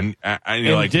Bruce? And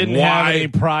you're like, didn't why? have any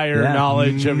prior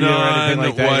knowledge of you or anything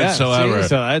like that whatsoever. Yeah, see,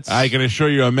 so I can assure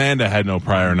you Amanda had no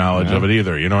prior knowledge of it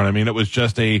either. You know what I mean? It was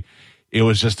just It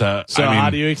was just a. So how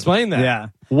do you explain that? Yeah.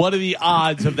 What are the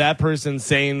odds of that person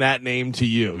saying that name to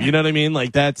you? You know what I mean?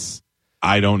 Like that's.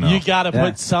 I don't know. You got to Yeah.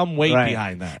 put some weight Right.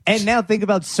 behind that. And now think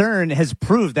about CERN has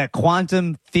proved that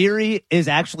quantum theory is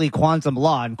actually quantum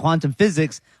law and quantum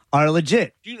physics are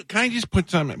legit. Can I just point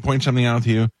something out to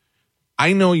you?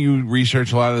 I know you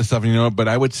research a lot of this stuff, and you know it, but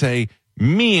I would say,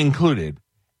 me included,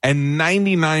 and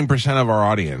 99% of our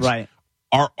audience, Right.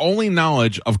 our only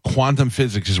knowledge of quantum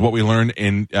physics is what we learned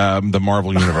in the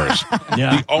Marvel universe.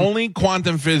 Yeah. The only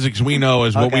quantum physics we know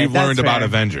is what Okay, we've that's learned about fair.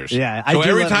 Avengers. Yeah, I so do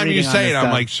every love time you reading on say this it, I'm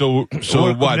stuff. like,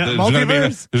 so what? There's going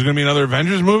Multiverse? to be another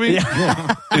Avengers movie?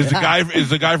 Is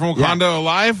the guy from Wakanda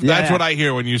alive? Yeah, That's yeah. what I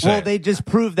hear when you say. Well, it. they just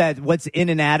proved that what's in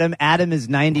an atom is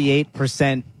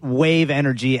 98% wave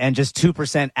energy and just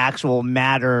 2% actual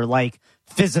matter, like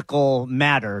physical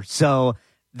matter. So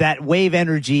that wave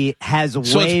energy has So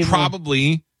way it's more-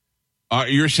 probably.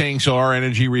 You're saying so our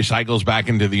energy recycles back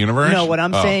into the universe? No, what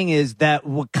I'm Oh. saying is that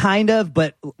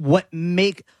but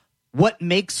what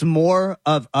makes more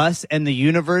of us and the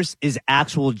universe is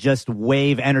actual just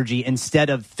wave energy instead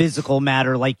of physical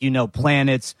matter like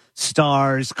planets,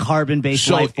 stars, carbon-based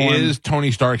So life form. is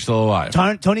Tony Stark still alive?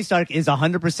 Tony Stark is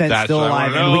 100% That's still what I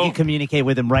alive, wanna and we know. can communicate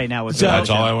with him right now. With That's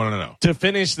all I want to know. To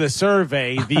finish the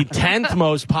survey, the 10th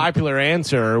most popular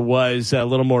answer was a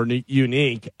little more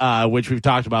unique, which we've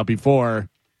talked about before.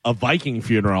 A Viking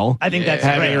funeral. I think that's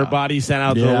having great. her body sent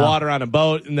out to the Yeah. water on a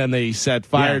boat, and then they set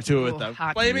fire Yeah. to it with Ooh, a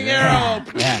hot. flaming Yeah. arrow.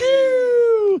 Yeah.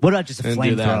 What about just a And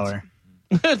do that.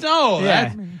 flamethrower? No,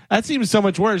 Yeah. that seems so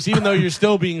much worse. Even though you're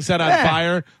still being set on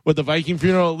fire with the Viking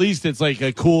funeral, at least it's like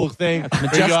a cool thing. Where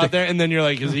you go out there, and then you're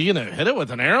like, is he going to hit it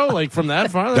with an arrow like from that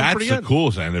far? That's pretty the good.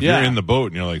 coolest end. If Yeah. you're in the boat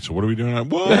and you're like, so what are we doing?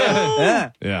 Whoa! Yeah.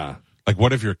 Yeah. Like,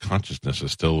 what if your consciousness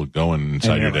is still going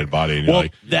inside you're your dead body and you're Well,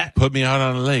 like, that- put me out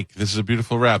on a lake. This is a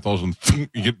beautiful raft. All of a sudden,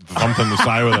 you get thumped on the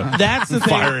side with a That's the thing.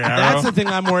 fiery arrow. That's the thing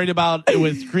I'm worried about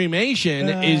with cremation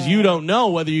is you don't know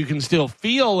whether you can still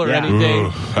feel or Yeah. anything. Ooh, You're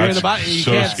in that's the body. You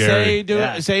so can't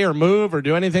scary. say or move or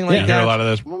do anything like You hear that. a lot of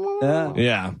this.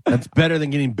 Yeah. That's better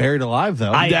than getting buried alive,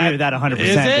 though. I agree with that 100%,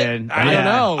 Is it? dude. I don't Yeah.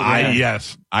 know.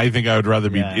 Yes. I think I would rather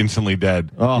be Yeah. instantly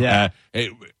dead. Oh. Yeah.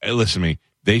 Listen to me.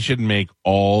 They should make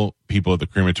all people at the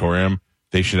crematorium,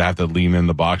 they should have to lean in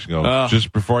the box and go,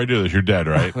 just before I do this, you're dead,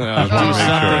 right? Just want to make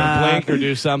sure. Blink or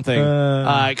do something.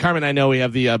 Carmen, I know we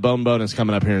have the bone bonus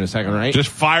coming up here in a second, right? Just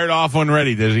fire it off when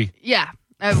ready, Dizzy. Yeah.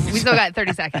 We still got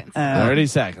 30 seconds. 30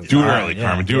 seconds. Do it All right, early, yeah.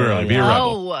 Carmen. Do it early. Be a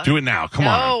rebel. No. Do it now. Come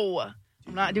on. No.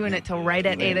 I'm not doing it till right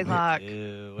at 8 o'clock.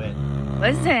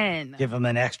 Listen. Give him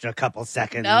an extra couple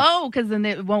seconds. No, because then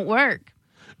it won't work.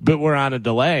 But we're on a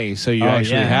delay, so you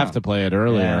actually yeah. have to play it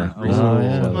earlier.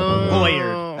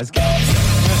 Lawyer. Let's go.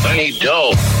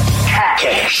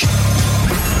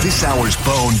 This hour's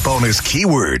bone bonus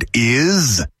keyword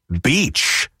is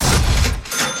beach.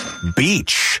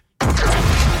 Beach.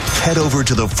 Head over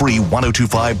to the free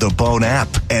 1025 The Bone app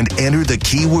and enter the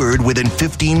keyword within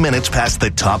 15 minutes past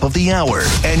the top of the hour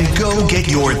and go get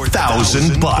your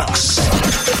 $1,000.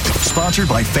 Sponsored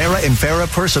by Farah and Farah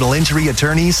Personal Injury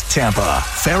Attorneys, Tampa.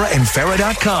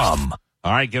 FarahandFarah.com.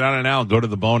 All right, get on it now. Go to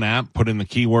the Bone app, put in the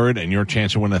keyword, and your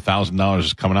chance to win $1,000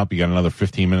 is coming up. You got another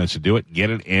 15 minutes to do it. Get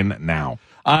it in now.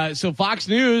 So Fox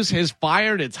News has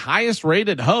fired its highest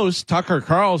rated host, Tucker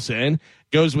Carlson.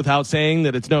 Goes without saying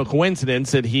that it's no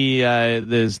coincidence that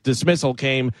this dismissal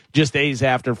came just days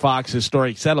after Fox's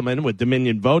historic settlement with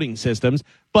Dominion voting systems.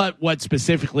 But what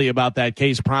specifically about that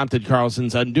case prompted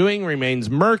Carlson's undoing remains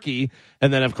murky.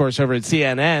 And then, of course, over at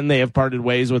CNN, they have parted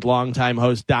ways with longtime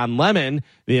host Don Lemon.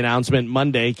 The announcement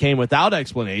Monday came without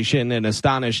explanation and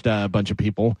astonished a bunch of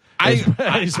people,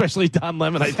 especially Don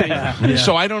Lemon, I think.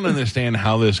 So I don't understand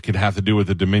how this could have to do with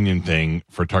the Dominion thing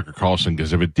for Tucker Carlson,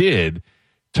 because if it did,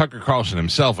 Tucker Carlson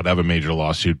himself would have a major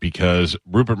lawsuit, because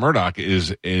Rupert Murdoch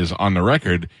is on the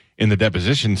record in the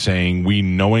deposition saying we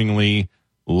knowingly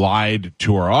lied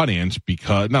to our audience,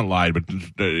 because not lied, but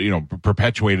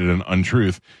perpetuated an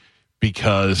untruth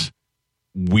because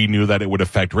we knew that it would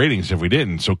affect ratings if we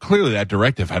didn't. So clearly that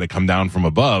directive had to come down from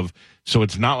above. So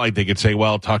it's not like they could say,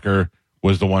 well, Tucker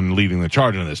was the one leading the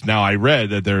charge on this. Now I read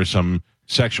that there's some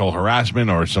sexual harassment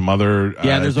or some other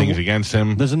things against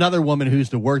him. There's another woman who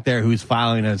used to work there who's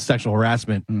filing a sexual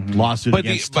harassment lawsuit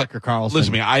against Tucker Carlson.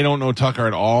 Listen to me, I don't know Tucker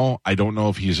at all. I don't know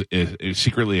if he's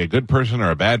secretly a good person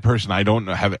or a bad person. I don't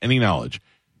have any knowledge.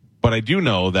 But I do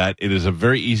know that it is a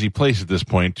very easy place at this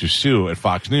point to sue at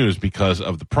Fox News because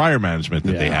of the prior management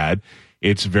that they had.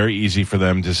 It's very easy for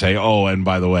them to say, oh, and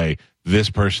by the way,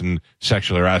 this person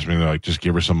sexually harassed me. They're like, just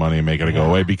give her some money and make it go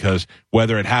away, because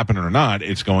whether it happened or not,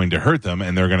 it's going to hurt them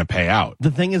and they're going to pay out. The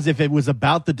thing is, if it was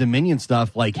about the Dominion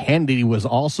stuff, like Hannity was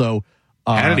also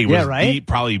Hannity was right?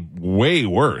 probably way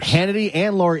worse. Hannity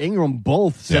and Laura Ingraham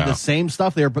both said the same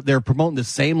stuff. They're promoting the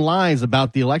same lies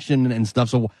about the election and stuff.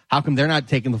 So how come they're not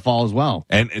taking the fall as well?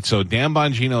 And so Dan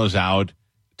Bongino's out,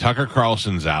 Tucker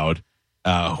Carlson's out.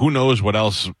 Who knows what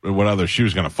other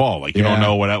shoe's going to fall? Like you don't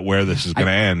know where this is going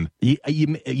to end.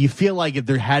 You feel like if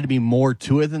there had to be more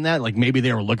to it than that, like maybe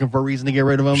they were looking for a reason to get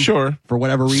rid of him. Sure, for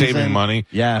whatever reason, saving money.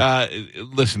 Yeah.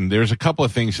 Listen, there's a couple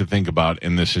of things to think about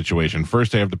in this situation.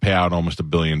 First, they have to pay out almost $1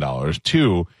 billion.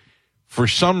 Two, for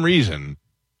some reason,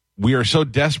 we are so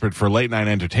desperate for late night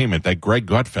entertainment that Greg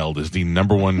Gutfeld is the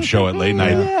number one show at late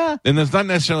night. Yeah. And that's not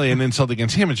necessarily an insult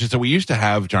against him. It's just that we used to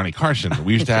have Johnny Carson.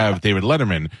 We used to have David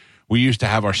Letterman. We used to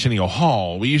have Arsenio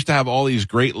Hall. We used to have all these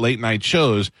great late night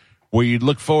shows where you'd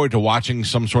look forward to watching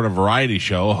some sort of variety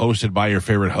show hosted by your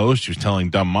favorite host who's telling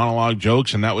dumb monologue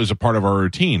jokes, and that was a part of our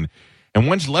routine. And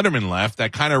once Letterman left,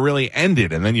 that kind of really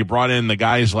ended. And then you brought in the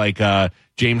guys like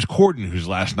James Corden, whose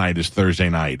last night is Thursday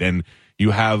night. And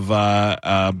you have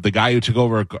the guy who took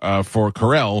over for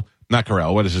not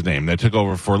Carell, what is his name? That took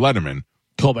over for Letterman.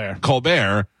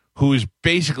 Colbert, who's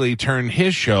basically turned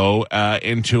his show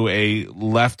into a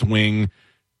left-wing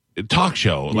talk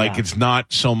show. Yeah. Like it's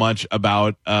not so much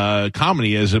about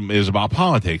comedy as it is about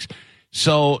politics.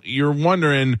 So you're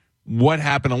wondering what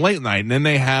happened to late night. And then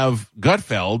they have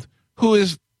Gutfeld, who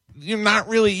is not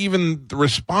really even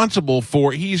responsible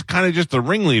for, he's kind of just the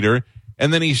ringleader.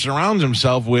 And then he surrounds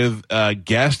himself with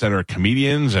guests that are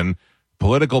comedians and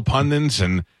political pundits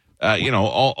and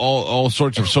all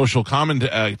sorts of social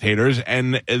commentators,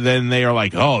 and then they are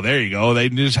like, oh, there you go. They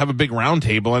just have a big round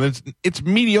table, and it's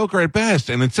mediocre at best,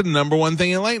 and it's the number one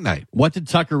thing in late night. What did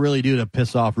Tucker really do to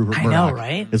piss off Rupert Murdoch? I know,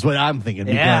 right? Is what I'm thinking,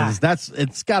 because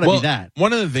it's got to be that.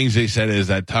 One of the things they said is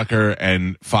that Tucker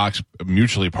and Fox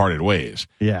mutually parted ways.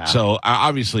 Yeah. So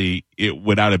obviously,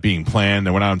 without it being planned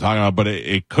and without talking about, but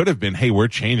it could have been, hey, we're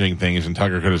changing things, and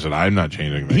Tucker could have said, I'm not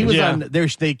changing things. He was on there.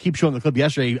 They keep showing the clip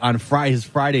yesterday on his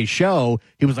Friday show.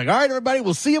 He was like, all right, everybody,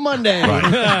 we'll see you Monday.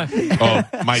 Right.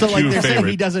 My so like two they're saying favorite.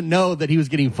 he doesn't know that he was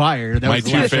getting fired. That My was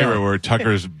the two last favorite show. were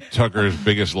Tucker's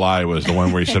biggest lie was the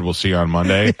one where he said we'll see you on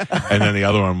Monday, and then the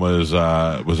other one was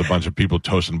a bunch of people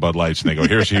toasting Bud Lights, and they go,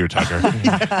 here's to you, Tucker.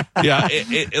 Yeah,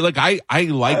 look, I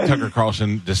like Tucker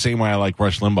Carlson the same way I like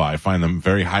Rush Limbaugh. I find them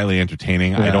very highly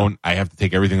entertaining. Yeah. I have to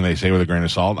take everything they say with a grain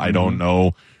of salt. I don't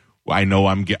know. I know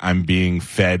I'm being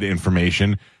fed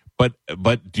information.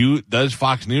 But does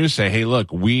Fox News say, hey,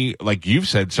 look, we, like you've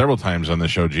said several times on the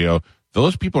show, Gio,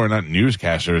 those people are not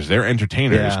newscasters, they're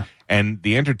entertainers. Yeah. And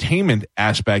the entertainment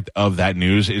aspect of that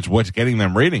news is what's getting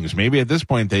them ratings. Maybe at this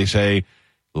point they say,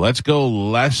 let's go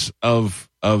less of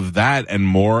that and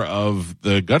more of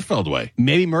the Gutfeld way.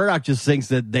 Maybe Murdoch just thinks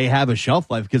that they have a shelf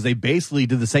life because they basically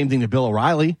did the same thing to Bill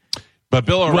O'Reilly. But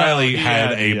Bill O'Reilly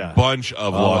had a bunch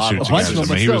of lawsuits against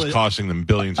him, and he was costing them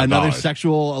billions of dollars. Another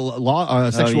sexual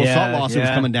assault lawsuit was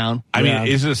coming down. I mean,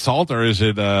 is it assault or is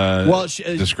it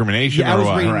discrimination I or was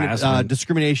what? reading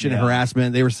discrimination and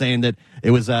harassment. They were saying that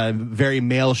it was a very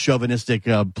male chauvinistic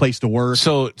place to work.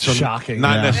 So shocking.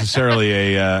 Not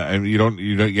necessarily you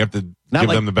have to give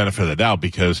them the benefit of the doubt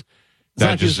because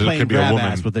that just could be a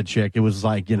woman with a chick. It was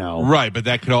like, right, but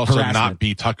that could also harassment. not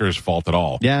be Tucker's fault at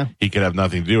all. Yeah, he could have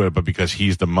nothing to do with it, but because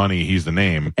he's the money, he's the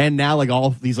name. And now, like all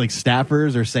these like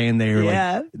staffers are saying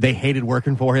they hated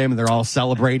working for him, and they're all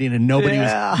celebrating, and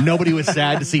nobody was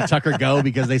sad to see Tucker go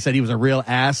because they said he was a real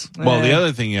ass. Well, the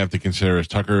other thing you have to consider is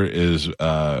Tucker is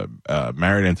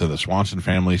married into the Swanson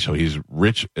family, so he's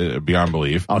rich beyond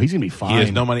belief. Oh, he's gonna be fine. He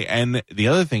has no money, and the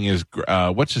other thing is,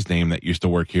 what's his name that used to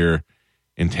work here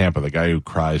in Tampa, the guy who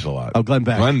cries a lot. Oh, Glenn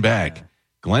Beck.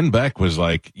 Glenn Beck was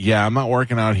like, yeah, I'm not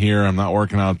working out here. I'm not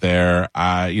working out there.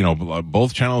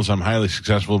 Both channels, I'm highly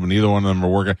successful, but neither one of them are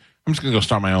working. I'm just going to go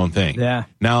start my own thing. Yeah.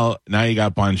 Now you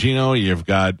got Bongino. You've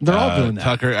got They're all doing that.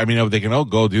 Tucker. I mean, they can all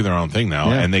go do their own thing now,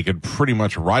 and they could pretty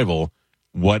much rival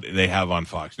what they have on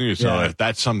Fox News. So if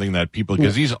that's something that people,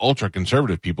 because these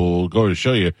ultra-conservative people will go to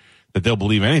show you that they'll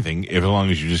believe anything as long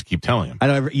as you just keep telling them. I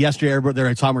know yesterday they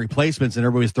were talking replacements and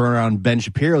everybody was throwing around Ben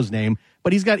Shapiro's name,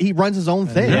 but he runs his own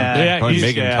thing. He's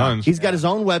making tons. He's got his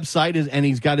own website and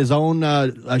he's got his own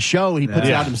show and he puts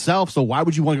it out himself. So why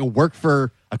would you want to go work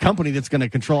for a company that's going to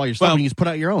control all your stuff when you just put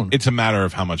out your own? It's a matter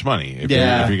of how much money. If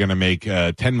you're going to make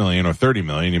 $10 million or $30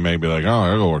 million, you may be like, oh,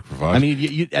 I'll go work for Fox. I mean,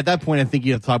 you, at that point, I think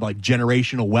you have to talk about like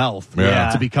generational wealth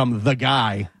to become the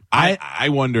guy. I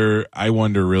wonder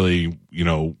really,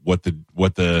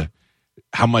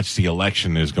 how much the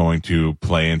election is going to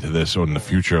play into this or in the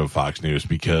future of Fox News,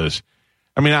 because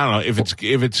I mean, I don't know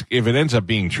if it ends up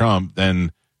being Trump,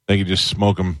 then they could just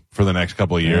smoke him for the next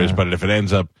couple of years. But if it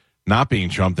ends up not being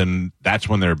Trump, then that's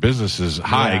when their business is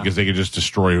high because they could just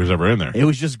destroy who's ever in there. It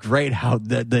was just great how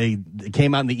they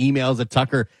came out in the emails that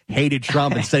Tucker hated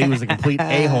Trump and said he was a complete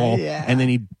a-hole, and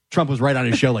then Trump was right on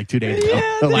his show like 2 days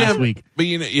ago, or last week. But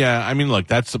I mean, look,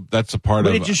 that's a part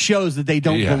but of. it just shows that they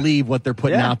don't believe what they're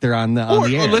putting out there on the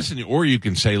air. Or listen, or you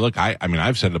can say, look, I mean,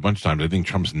 I've said it a bunch of times. I think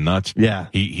Trump's nuts. Yeah,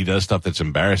 he does stuff that's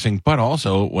embarrassing. But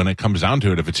also, when it comes down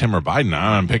to it, if it's him or Biden,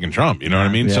 I'm picking Trump. You know what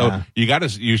I mean? So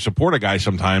you support a guy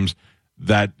sometimes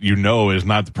that is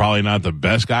probably not the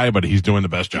best guy, but he's doing the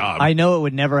best job. I know it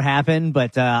would never happen,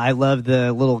 but I love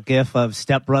the little gif of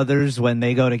stepbrothers when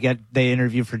they go to they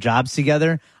interview for jobs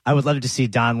together. I would love to see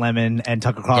Don Lemon and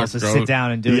Tucker Carlson sit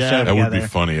down and do a show together. That would be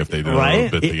funny if they did a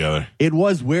little bit together. It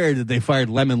was weird that they fired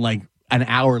Lemon like an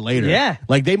hour later. Yeah.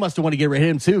 Like they must have wanted to get rid of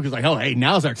him too, because like, oh, hey,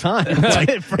 now's our time. Like,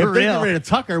 if they get rid of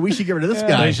Tucker, we should get rid of this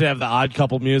guy. They should have the Odd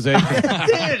Couple music.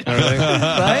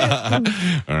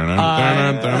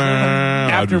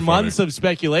 After months of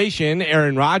speculation,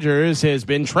 Aaron Rodgers has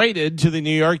been traded to the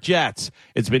New York Jets.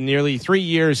 It's been nearly 3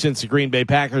 years since the Green Bay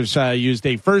Packers used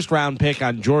a first-round pick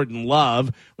on Jordan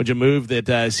Love, which a move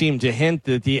that seemed to hint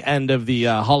at the end of the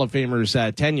Hall of Famer's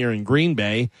tenure in Green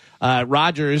Bay.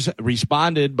 Rodgers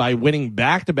responded by winning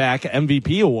back-to-back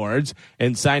MVP awards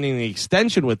and signing an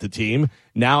extension with the team.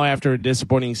 Now, after a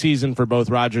disappointing season for both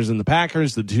Rodgers and the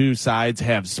Packers, the two sides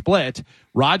have split.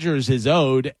 Rodgers is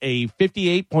owed a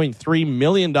 $58.3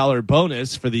 million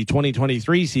bonus for the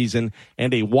 2023 season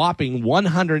and a whopping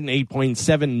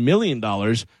 $108.7 million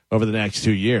over the next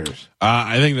 2 years.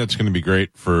 I think that's going to be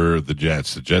great for the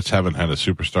Jets. The Jets haven't had a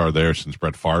superstar there since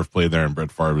Brett Favre played there, and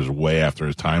Brett Favre was way after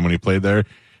his time when he played there.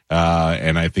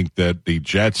 And I think that the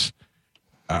Jets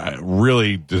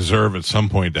really deserve at some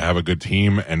point to have a good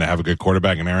team and to have a good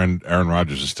quarterback. And Aaron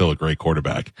Rodgers is still a great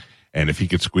quarterback. And if he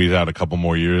could squeeze out a couple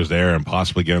more years there and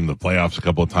possibly get him to the playoffs a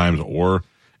couple of times,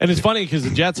 and it's funny because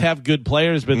the Jets have good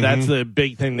players, but that's the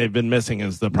big thing they've been missing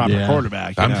is the proper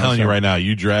quarterback. I'm telling you right now,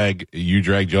 you drag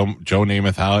Joe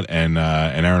Namath out and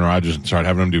Aaron Rodgers and start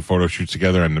having them do photo shoots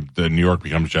together, and the New York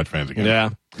becomes Jet fans again.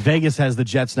 Yeah. Vegas has the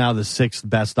Jets now the 6th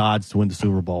best odds to win the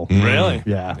Super Bowl. Really?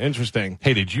 Yeah. Interesting.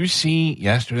 Hey, did you see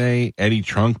yesterday Eddie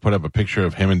Trunk put up a picture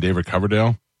of him and David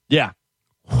Coverdale? Yeah.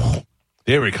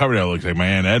 David Coverdale looks like my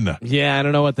Aunt Edna. Yeah, I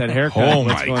don't know what that haircut. Oh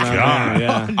my God!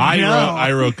 Yeah.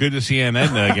 I wrote good to see Aunt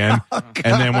Edna again,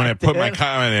 and then when I put my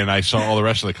comment in, I saw all the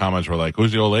rest of the comments were like,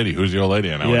 "Who's the old lady? Who's the old lady?"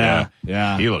 And I went,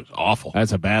 "Yeah, he looks awful."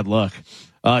 That's a bad look.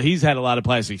 He's had a lot of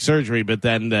plastic surgery, but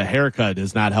then the haircut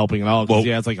is not helping at all because he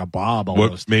has like a bob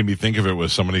almost. What made me think of it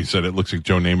was somebody said it looks like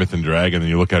Joe Namath in drag, and then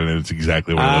you look at it and it's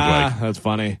exactly what it looked like. That's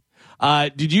funny.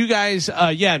 Did you guys,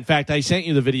 in fact, I sent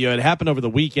you the video. It happened over the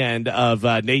weekend of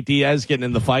Nate Diaz getting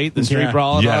in the fight, the street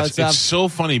brawl and all that stuff. It's so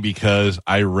funny because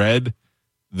I read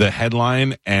the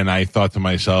headline and I thought to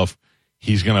myself,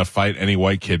 he's going to fight any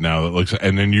white kid now that looks,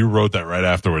 and then you wrote that right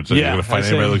afterwards. So he's going to fight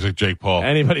anybody that looks like Jake Paul.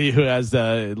 Anybody who has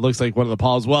looks like one of the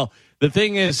Pauls. Well, the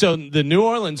thing is, so the New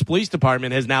Orleans Police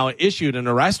Department has now issued an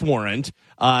arrest warrant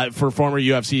for former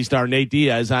UFC star Nate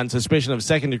Diaz on suspicion of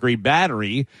second-degree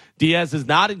battery. Diaz is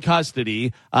not in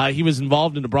custody. He was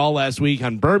involved in a brawl last week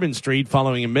on Bourbon Street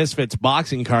following a Misfits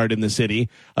boxing card in the city.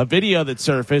 A video that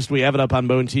surfaced, we have it up on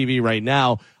Bone TV right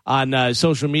now, on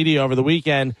social media over the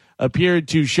weekend, appeared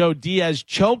to show Diaz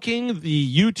choking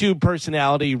the YouTube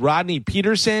personality Rodney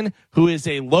Peterson, who is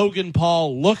a Logan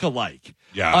Paul lookalike.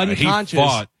 Yeah, unconscious. He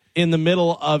fought in the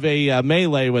middle of a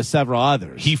melee with several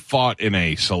others. He fought in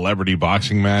a celebrity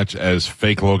boxing match as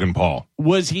fake Logan Paul.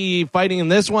 Was he fighting in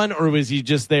this one, or was he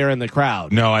just there in the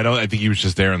crowd? No, I don't. I think he was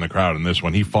just there in the crowd in this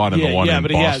one. He fought in the one in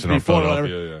Boston or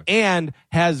Philadelphia. And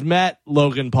has met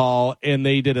Logan Paul, and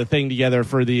they did a thing together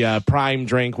for the Prime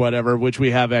drink, whatever, which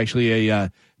we have actually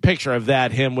a picture of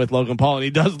that, him with Logan Paul, and he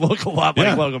does look a lot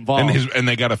like Logan Paul. And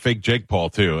they got a fake Jake Paul,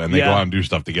 too, and they go out and do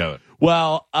stuff together.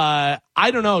 Well, I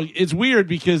don't know. It's weird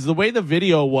because the way the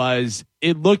video was,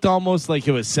 it looked almost like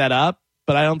it was set up,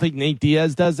 but I don't think Nate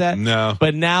Diaz does that. No.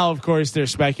 But now, of course, they're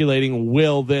speculating,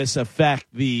 will this affect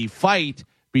the fight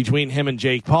between him and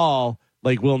Jake Paul?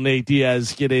 Like, will Nate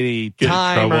Diaz get any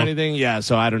time or anything? Yeah,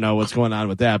 so I don't know what's going on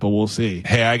with that, but we'll see.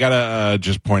 Hey, I got to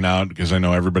just point out, because I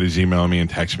know everybody's emailing me and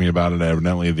texting me about it,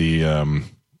 evidently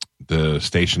the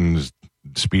station's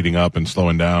speeding up and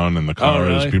slowing down, and the cars.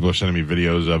 Really? People are sending me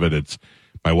videos of it. It's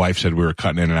my wife said we were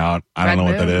cutting in and out. I don't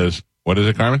know what that is. What is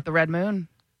it, Carmen? The Red Moon.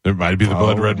 It might be the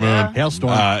Blood Red Moon. Yeah.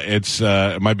 Hailstorm.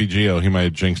 It might be Gio. He might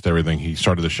have jinxed everything. He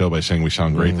started the show by saying we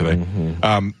sound great today.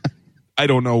 I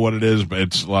don't know what it is, but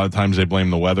it's a lot of times they blame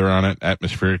the weather on it,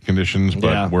 atmospheric conditions,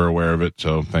 but we're aware of it,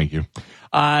 so thank you.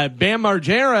 Bam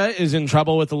Margera is in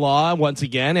trouble with the law once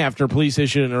again after police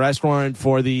issued an arrest warrant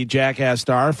for the Jackass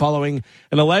star following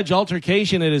an alleged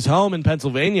altercation at his home in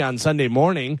Pennsylvania on Sunday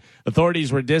morning.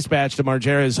 Authorities were dispatched to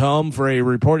Margera's home for a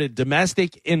reported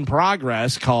domestic in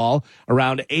progress call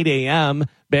around 8 a.m.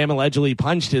 Bam allegedly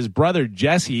punched his brother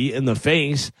Jesse in the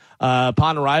face.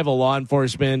 Upon arrival, law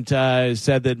enforcement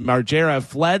said that Margera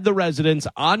fled the residence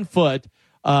on foot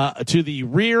to the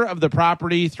rear of the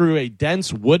property through a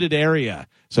dense wooded area.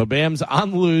 So Bam's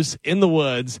on the loose in the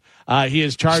woods. He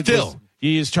is charged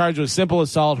with simple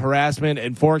assault, harassment,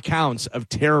 and 4 counts of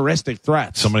terroristic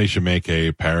threats. Somebody should make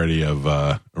a parody of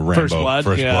Rambo. First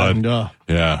Blood.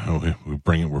 Yeah,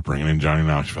 we're bringing in Johnny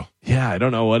Knoxville. Yeah, I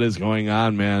don't know what is going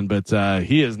on, man, but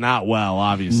he is not well,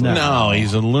 obviously. No,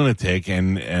 he's a lunatic,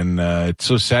 and it's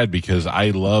so sad because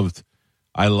I loved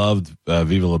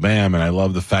Viva La Bam, and I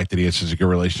love the fact that he has such a good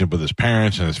relationship with his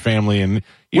parents and his family. And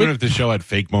even if the show had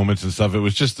fake moments and stuff, it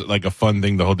was just like a fun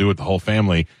thing to do with the whole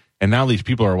family. And now these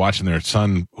people are watching their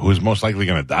son, who is most likely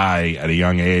going to die at a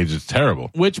young age. It's terrible.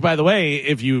 Which, by the way,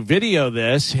 if you video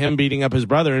this, him beating up his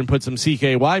brother and put some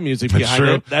CKY music behind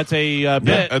it, that's a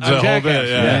bit. That's a whole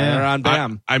bit. Or on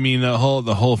Bam. I mean, the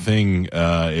whole thing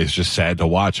is just sad to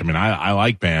watch. I mean, I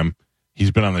like Bam.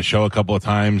 He's been on the show a couple of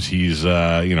times. He's he's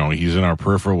in our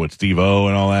peripheral with Steve-O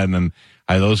and all that. And then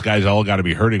those guys all got to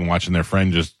be hurting watching their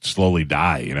friend just slowly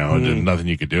die. There's nothing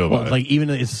you could do about it. Like even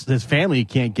his family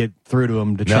can't get through to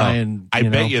him to try and. I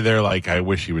bet you they're like, I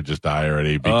wish he would just die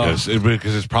already because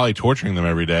it's probably torturing them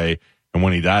every day. And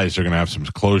when he dies, they're going to have some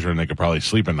closure and they could probably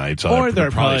sleep at night. So or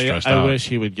they're probably stressed out. I wish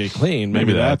he would get clean.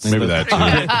 Maybe that too.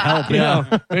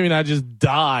 Help, maybe not just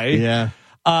die. Yeah.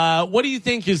 What do you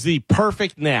think is the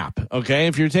perfect nap? Okay,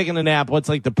 if you're taking a nap, what's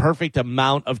like the perfect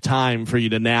amount of time for you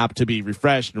to nap to be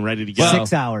refreshed and ready to go?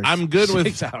 6 hours. I'm good with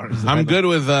 6 hours. I'm good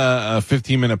with a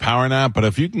 15-minute power nap, but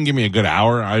if you can give me a good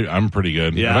hour, I'm pretty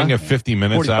good. Yeah? If I can get 50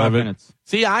 minutes out of it. Minutes.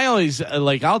 See, I always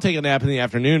I'll take a nap in the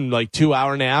afternoon, like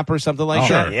 2-hour nap or something like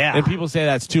that. Sure. Yeah. And people say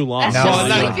that's too long. That's Well,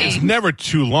 just sleeping. it's never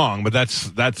too long, but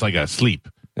that's like a sleep.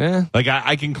 Yeah. Like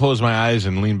I can close my eyes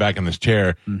and lean back in this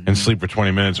chair and sleep for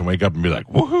 20 minutes and wake up and be like,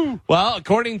 woohoo. Well,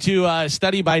 according to a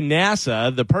study by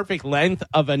NASA, the perfect length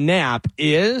of a nap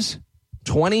is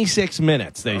 26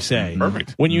 minutes, they say.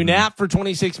 Perfect. When you nap for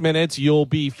 26 minutes, you'll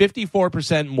be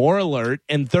 54% more alert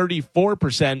and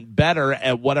 34% better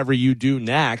at whatever you do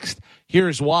next.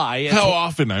 Here's why. How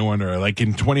often, I wonder, like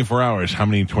in 24 hours, how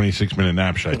many 26-minute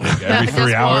naps should I take? Every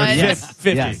 3 hours? one. Yes.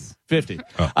 50. Yes. 50.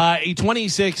 A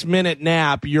 26-minute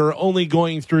nap, you're only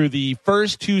going through the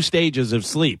first 2 stages of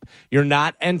sleep. You're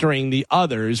not entering the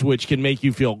others, which can make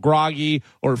you feel groggy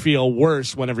or feel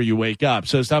worse whenever you wake up.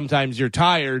 So sometimes you're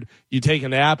tired, you take a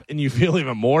nap, and you feel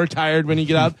even more tired when you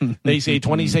get up. They say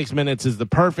 26 minutes is the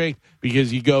perfect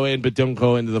because you go in but don't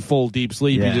go into the full deep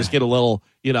sleep. Yeah. You just get a little,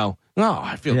 I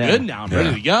feel good now. I'm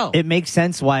ready to go. It makes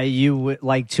sense why you would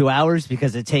like 2 hours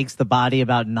because it takes the body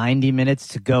about 90 minutes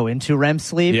to go into REM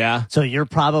sleep. Yeah. So you're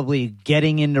probably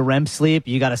getting into REM sleep.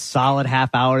 You got a solid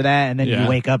half hour of that, and then Yeah. you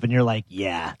wake up and you're like,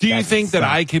 yeah. Do you think that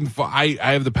I can? I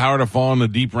have the power to fall into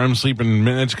deep REM sleep in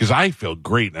minutes because I feel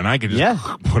great and I can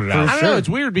just put it out. I don't know. It's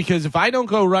weird because if I don't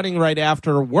go running right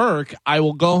after work, I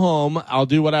will go home, I'll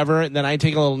do whatever, and then I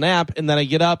take a little nap, and then I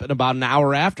get up, and about an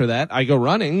hour after that, I go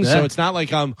running. So it's not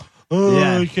like I'm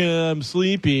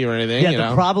sleepy or anything. Yeah,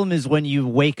 the problem is when you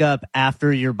wake up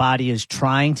after your body is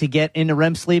trying to get into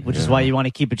REM sleep, which is why you want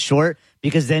to keep it short,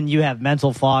 because then you have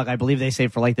mental fog. I believe they say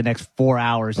for like the next 4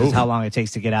 hours is how long it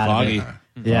takes to get out Foggy. of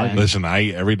it. Yeah. Listen, I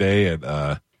every day at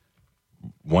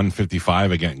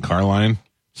 1:55 I get in car line,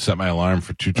 set my alarm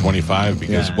for 2:25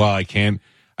 because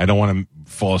I don't want to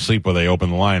fall asleep while they open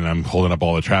the line and I'm holding up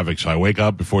all the traffic. So I wake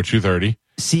up before 2:30.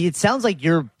 See, it sounds like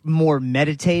you're more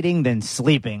meditating than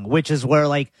sleeping, which is where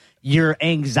like your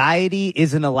anxiety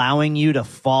isn't allowing you to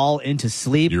fall into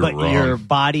sleep, You're but wrong. your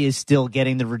body is still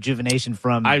getting the rejuvenation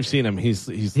from. I've seen him. He's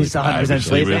 100% sleeping.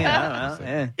 sleeping. I don't know.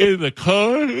 Yeah. In the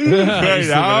car right sleeping right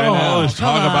now. now. All this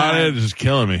talk about it is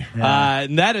killing me.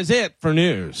 And that is it for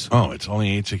news. Oh, it's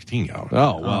only 8:16, Galvin.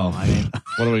 Oh, well,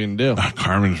 what are we going to do?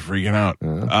 Carmen's freaking out.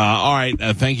 All right.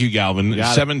 Thank you, Galvin.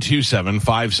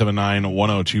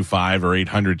 727-579-1025 or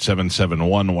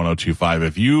 800-771-1025.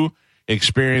 If you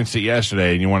experienced it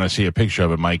yesterday and you want to see a picture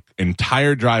of it, my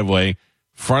entire driveway,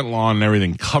 front lawn and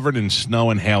everything covered in snow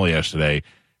and hail yesterday,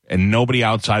 and nobody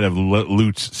outside of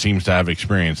Lutz seems to have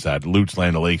experienced that. Lutz,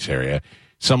 Land O'Lakes area.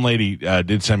 Some lady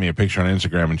did send me a picture on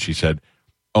Instagram and she said,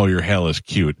 "Oh, your hail is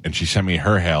cute." And she sent me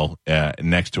her hail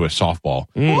next to a softball.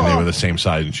 And they were the same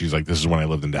size. And she's like, "This is when I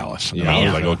lived in Dallas." And I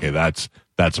was like, okay, that's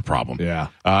That's a problem. Yeah.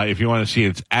 If you want to see it,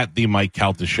 it's at the Mike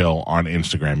Calta Show on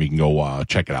Instagram. You can go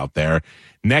check it out there.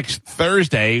 Next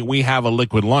Thursday, we have a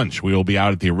liquid lunch. We will be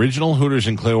out at the original Hooters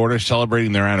in Clearwater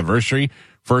celebrating their anniversary.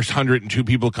 First 102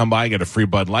 people come by, get a free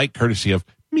Bud Light, courtesy of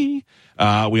me.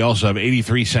 We also have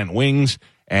 83-cent wings,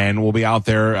 and we'll be out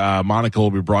there. Monica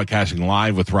will be broadcasting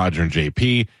live with Roger and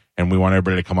JP, and we want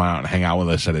everybody to come out and hang out with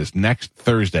us. It is next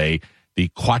Thursday, the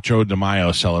Cuatro de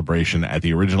Mayo celebration at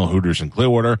the original Hooters in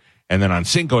Clearwater. And then on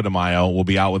Cinco de Mayo, we'll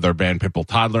be out with our band Pitbull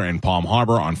Toddler in Palm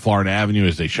Harbor on Florida Avenue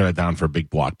as they shut it down for a big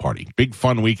block party. Big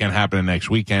fun weekend happening next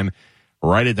weekend.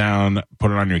 Write it down,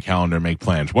 put it on your calendar, make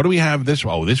plans. What do we have this?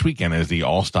 Oh, this weekend is the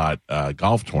All-Star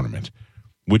golf tournament,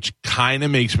 which kind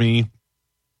of makes me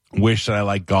wish that I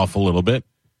like golf a little bit,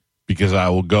 because I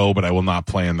will go, but I will not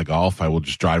play in the golf. I will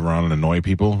just drive around and annoy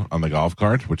people on the golf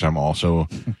cart, which I'm also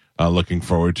looking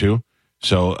forward to.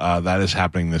 So that is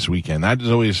happening this weekend. That's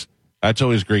always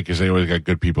great because they always got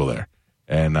good people there,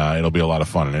 and it'll be a lot of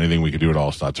fun. And anything we can do at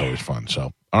All-Star's always fun.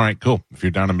 So, all right, cool. If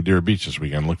you're down in Madeira Beach this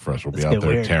weekend, look for us. We'll be out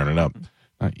there tearing it up.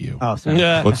 Not you. Oh, sorry.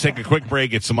 Yeah. Let's take a quick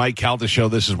break. It's the Mike Calta Show.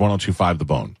 This is 102.5 The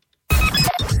Bone.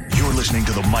 You're listening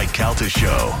to the Mike Calta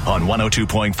Show on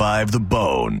 102.5 The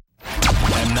Bone.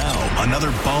 And now,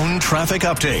 another Bone traffic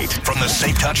update from the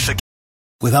Safe Touch Security.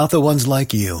 Without the ones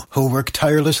like you, who work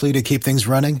tirelessly to keep things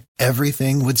running,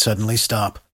 everything would suddenly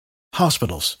stop.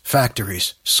 Hospitals,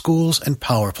 factories, schools, and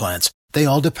power plants, they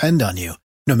all depend on you.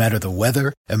 No matter the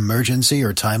weather, emergency,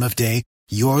 or time of day,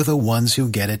 you're the ones who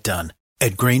get it done.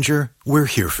 At Grainger, we're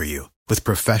here for you with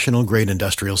professional-grade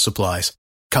industrial supplies.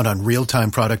 Count on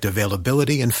real-time product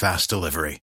availability and fast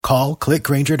delivery. Call, click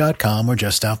Grainger.com, or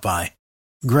just stop by.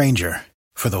 Grainger,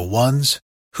 for the ones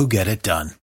who get it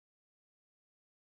done.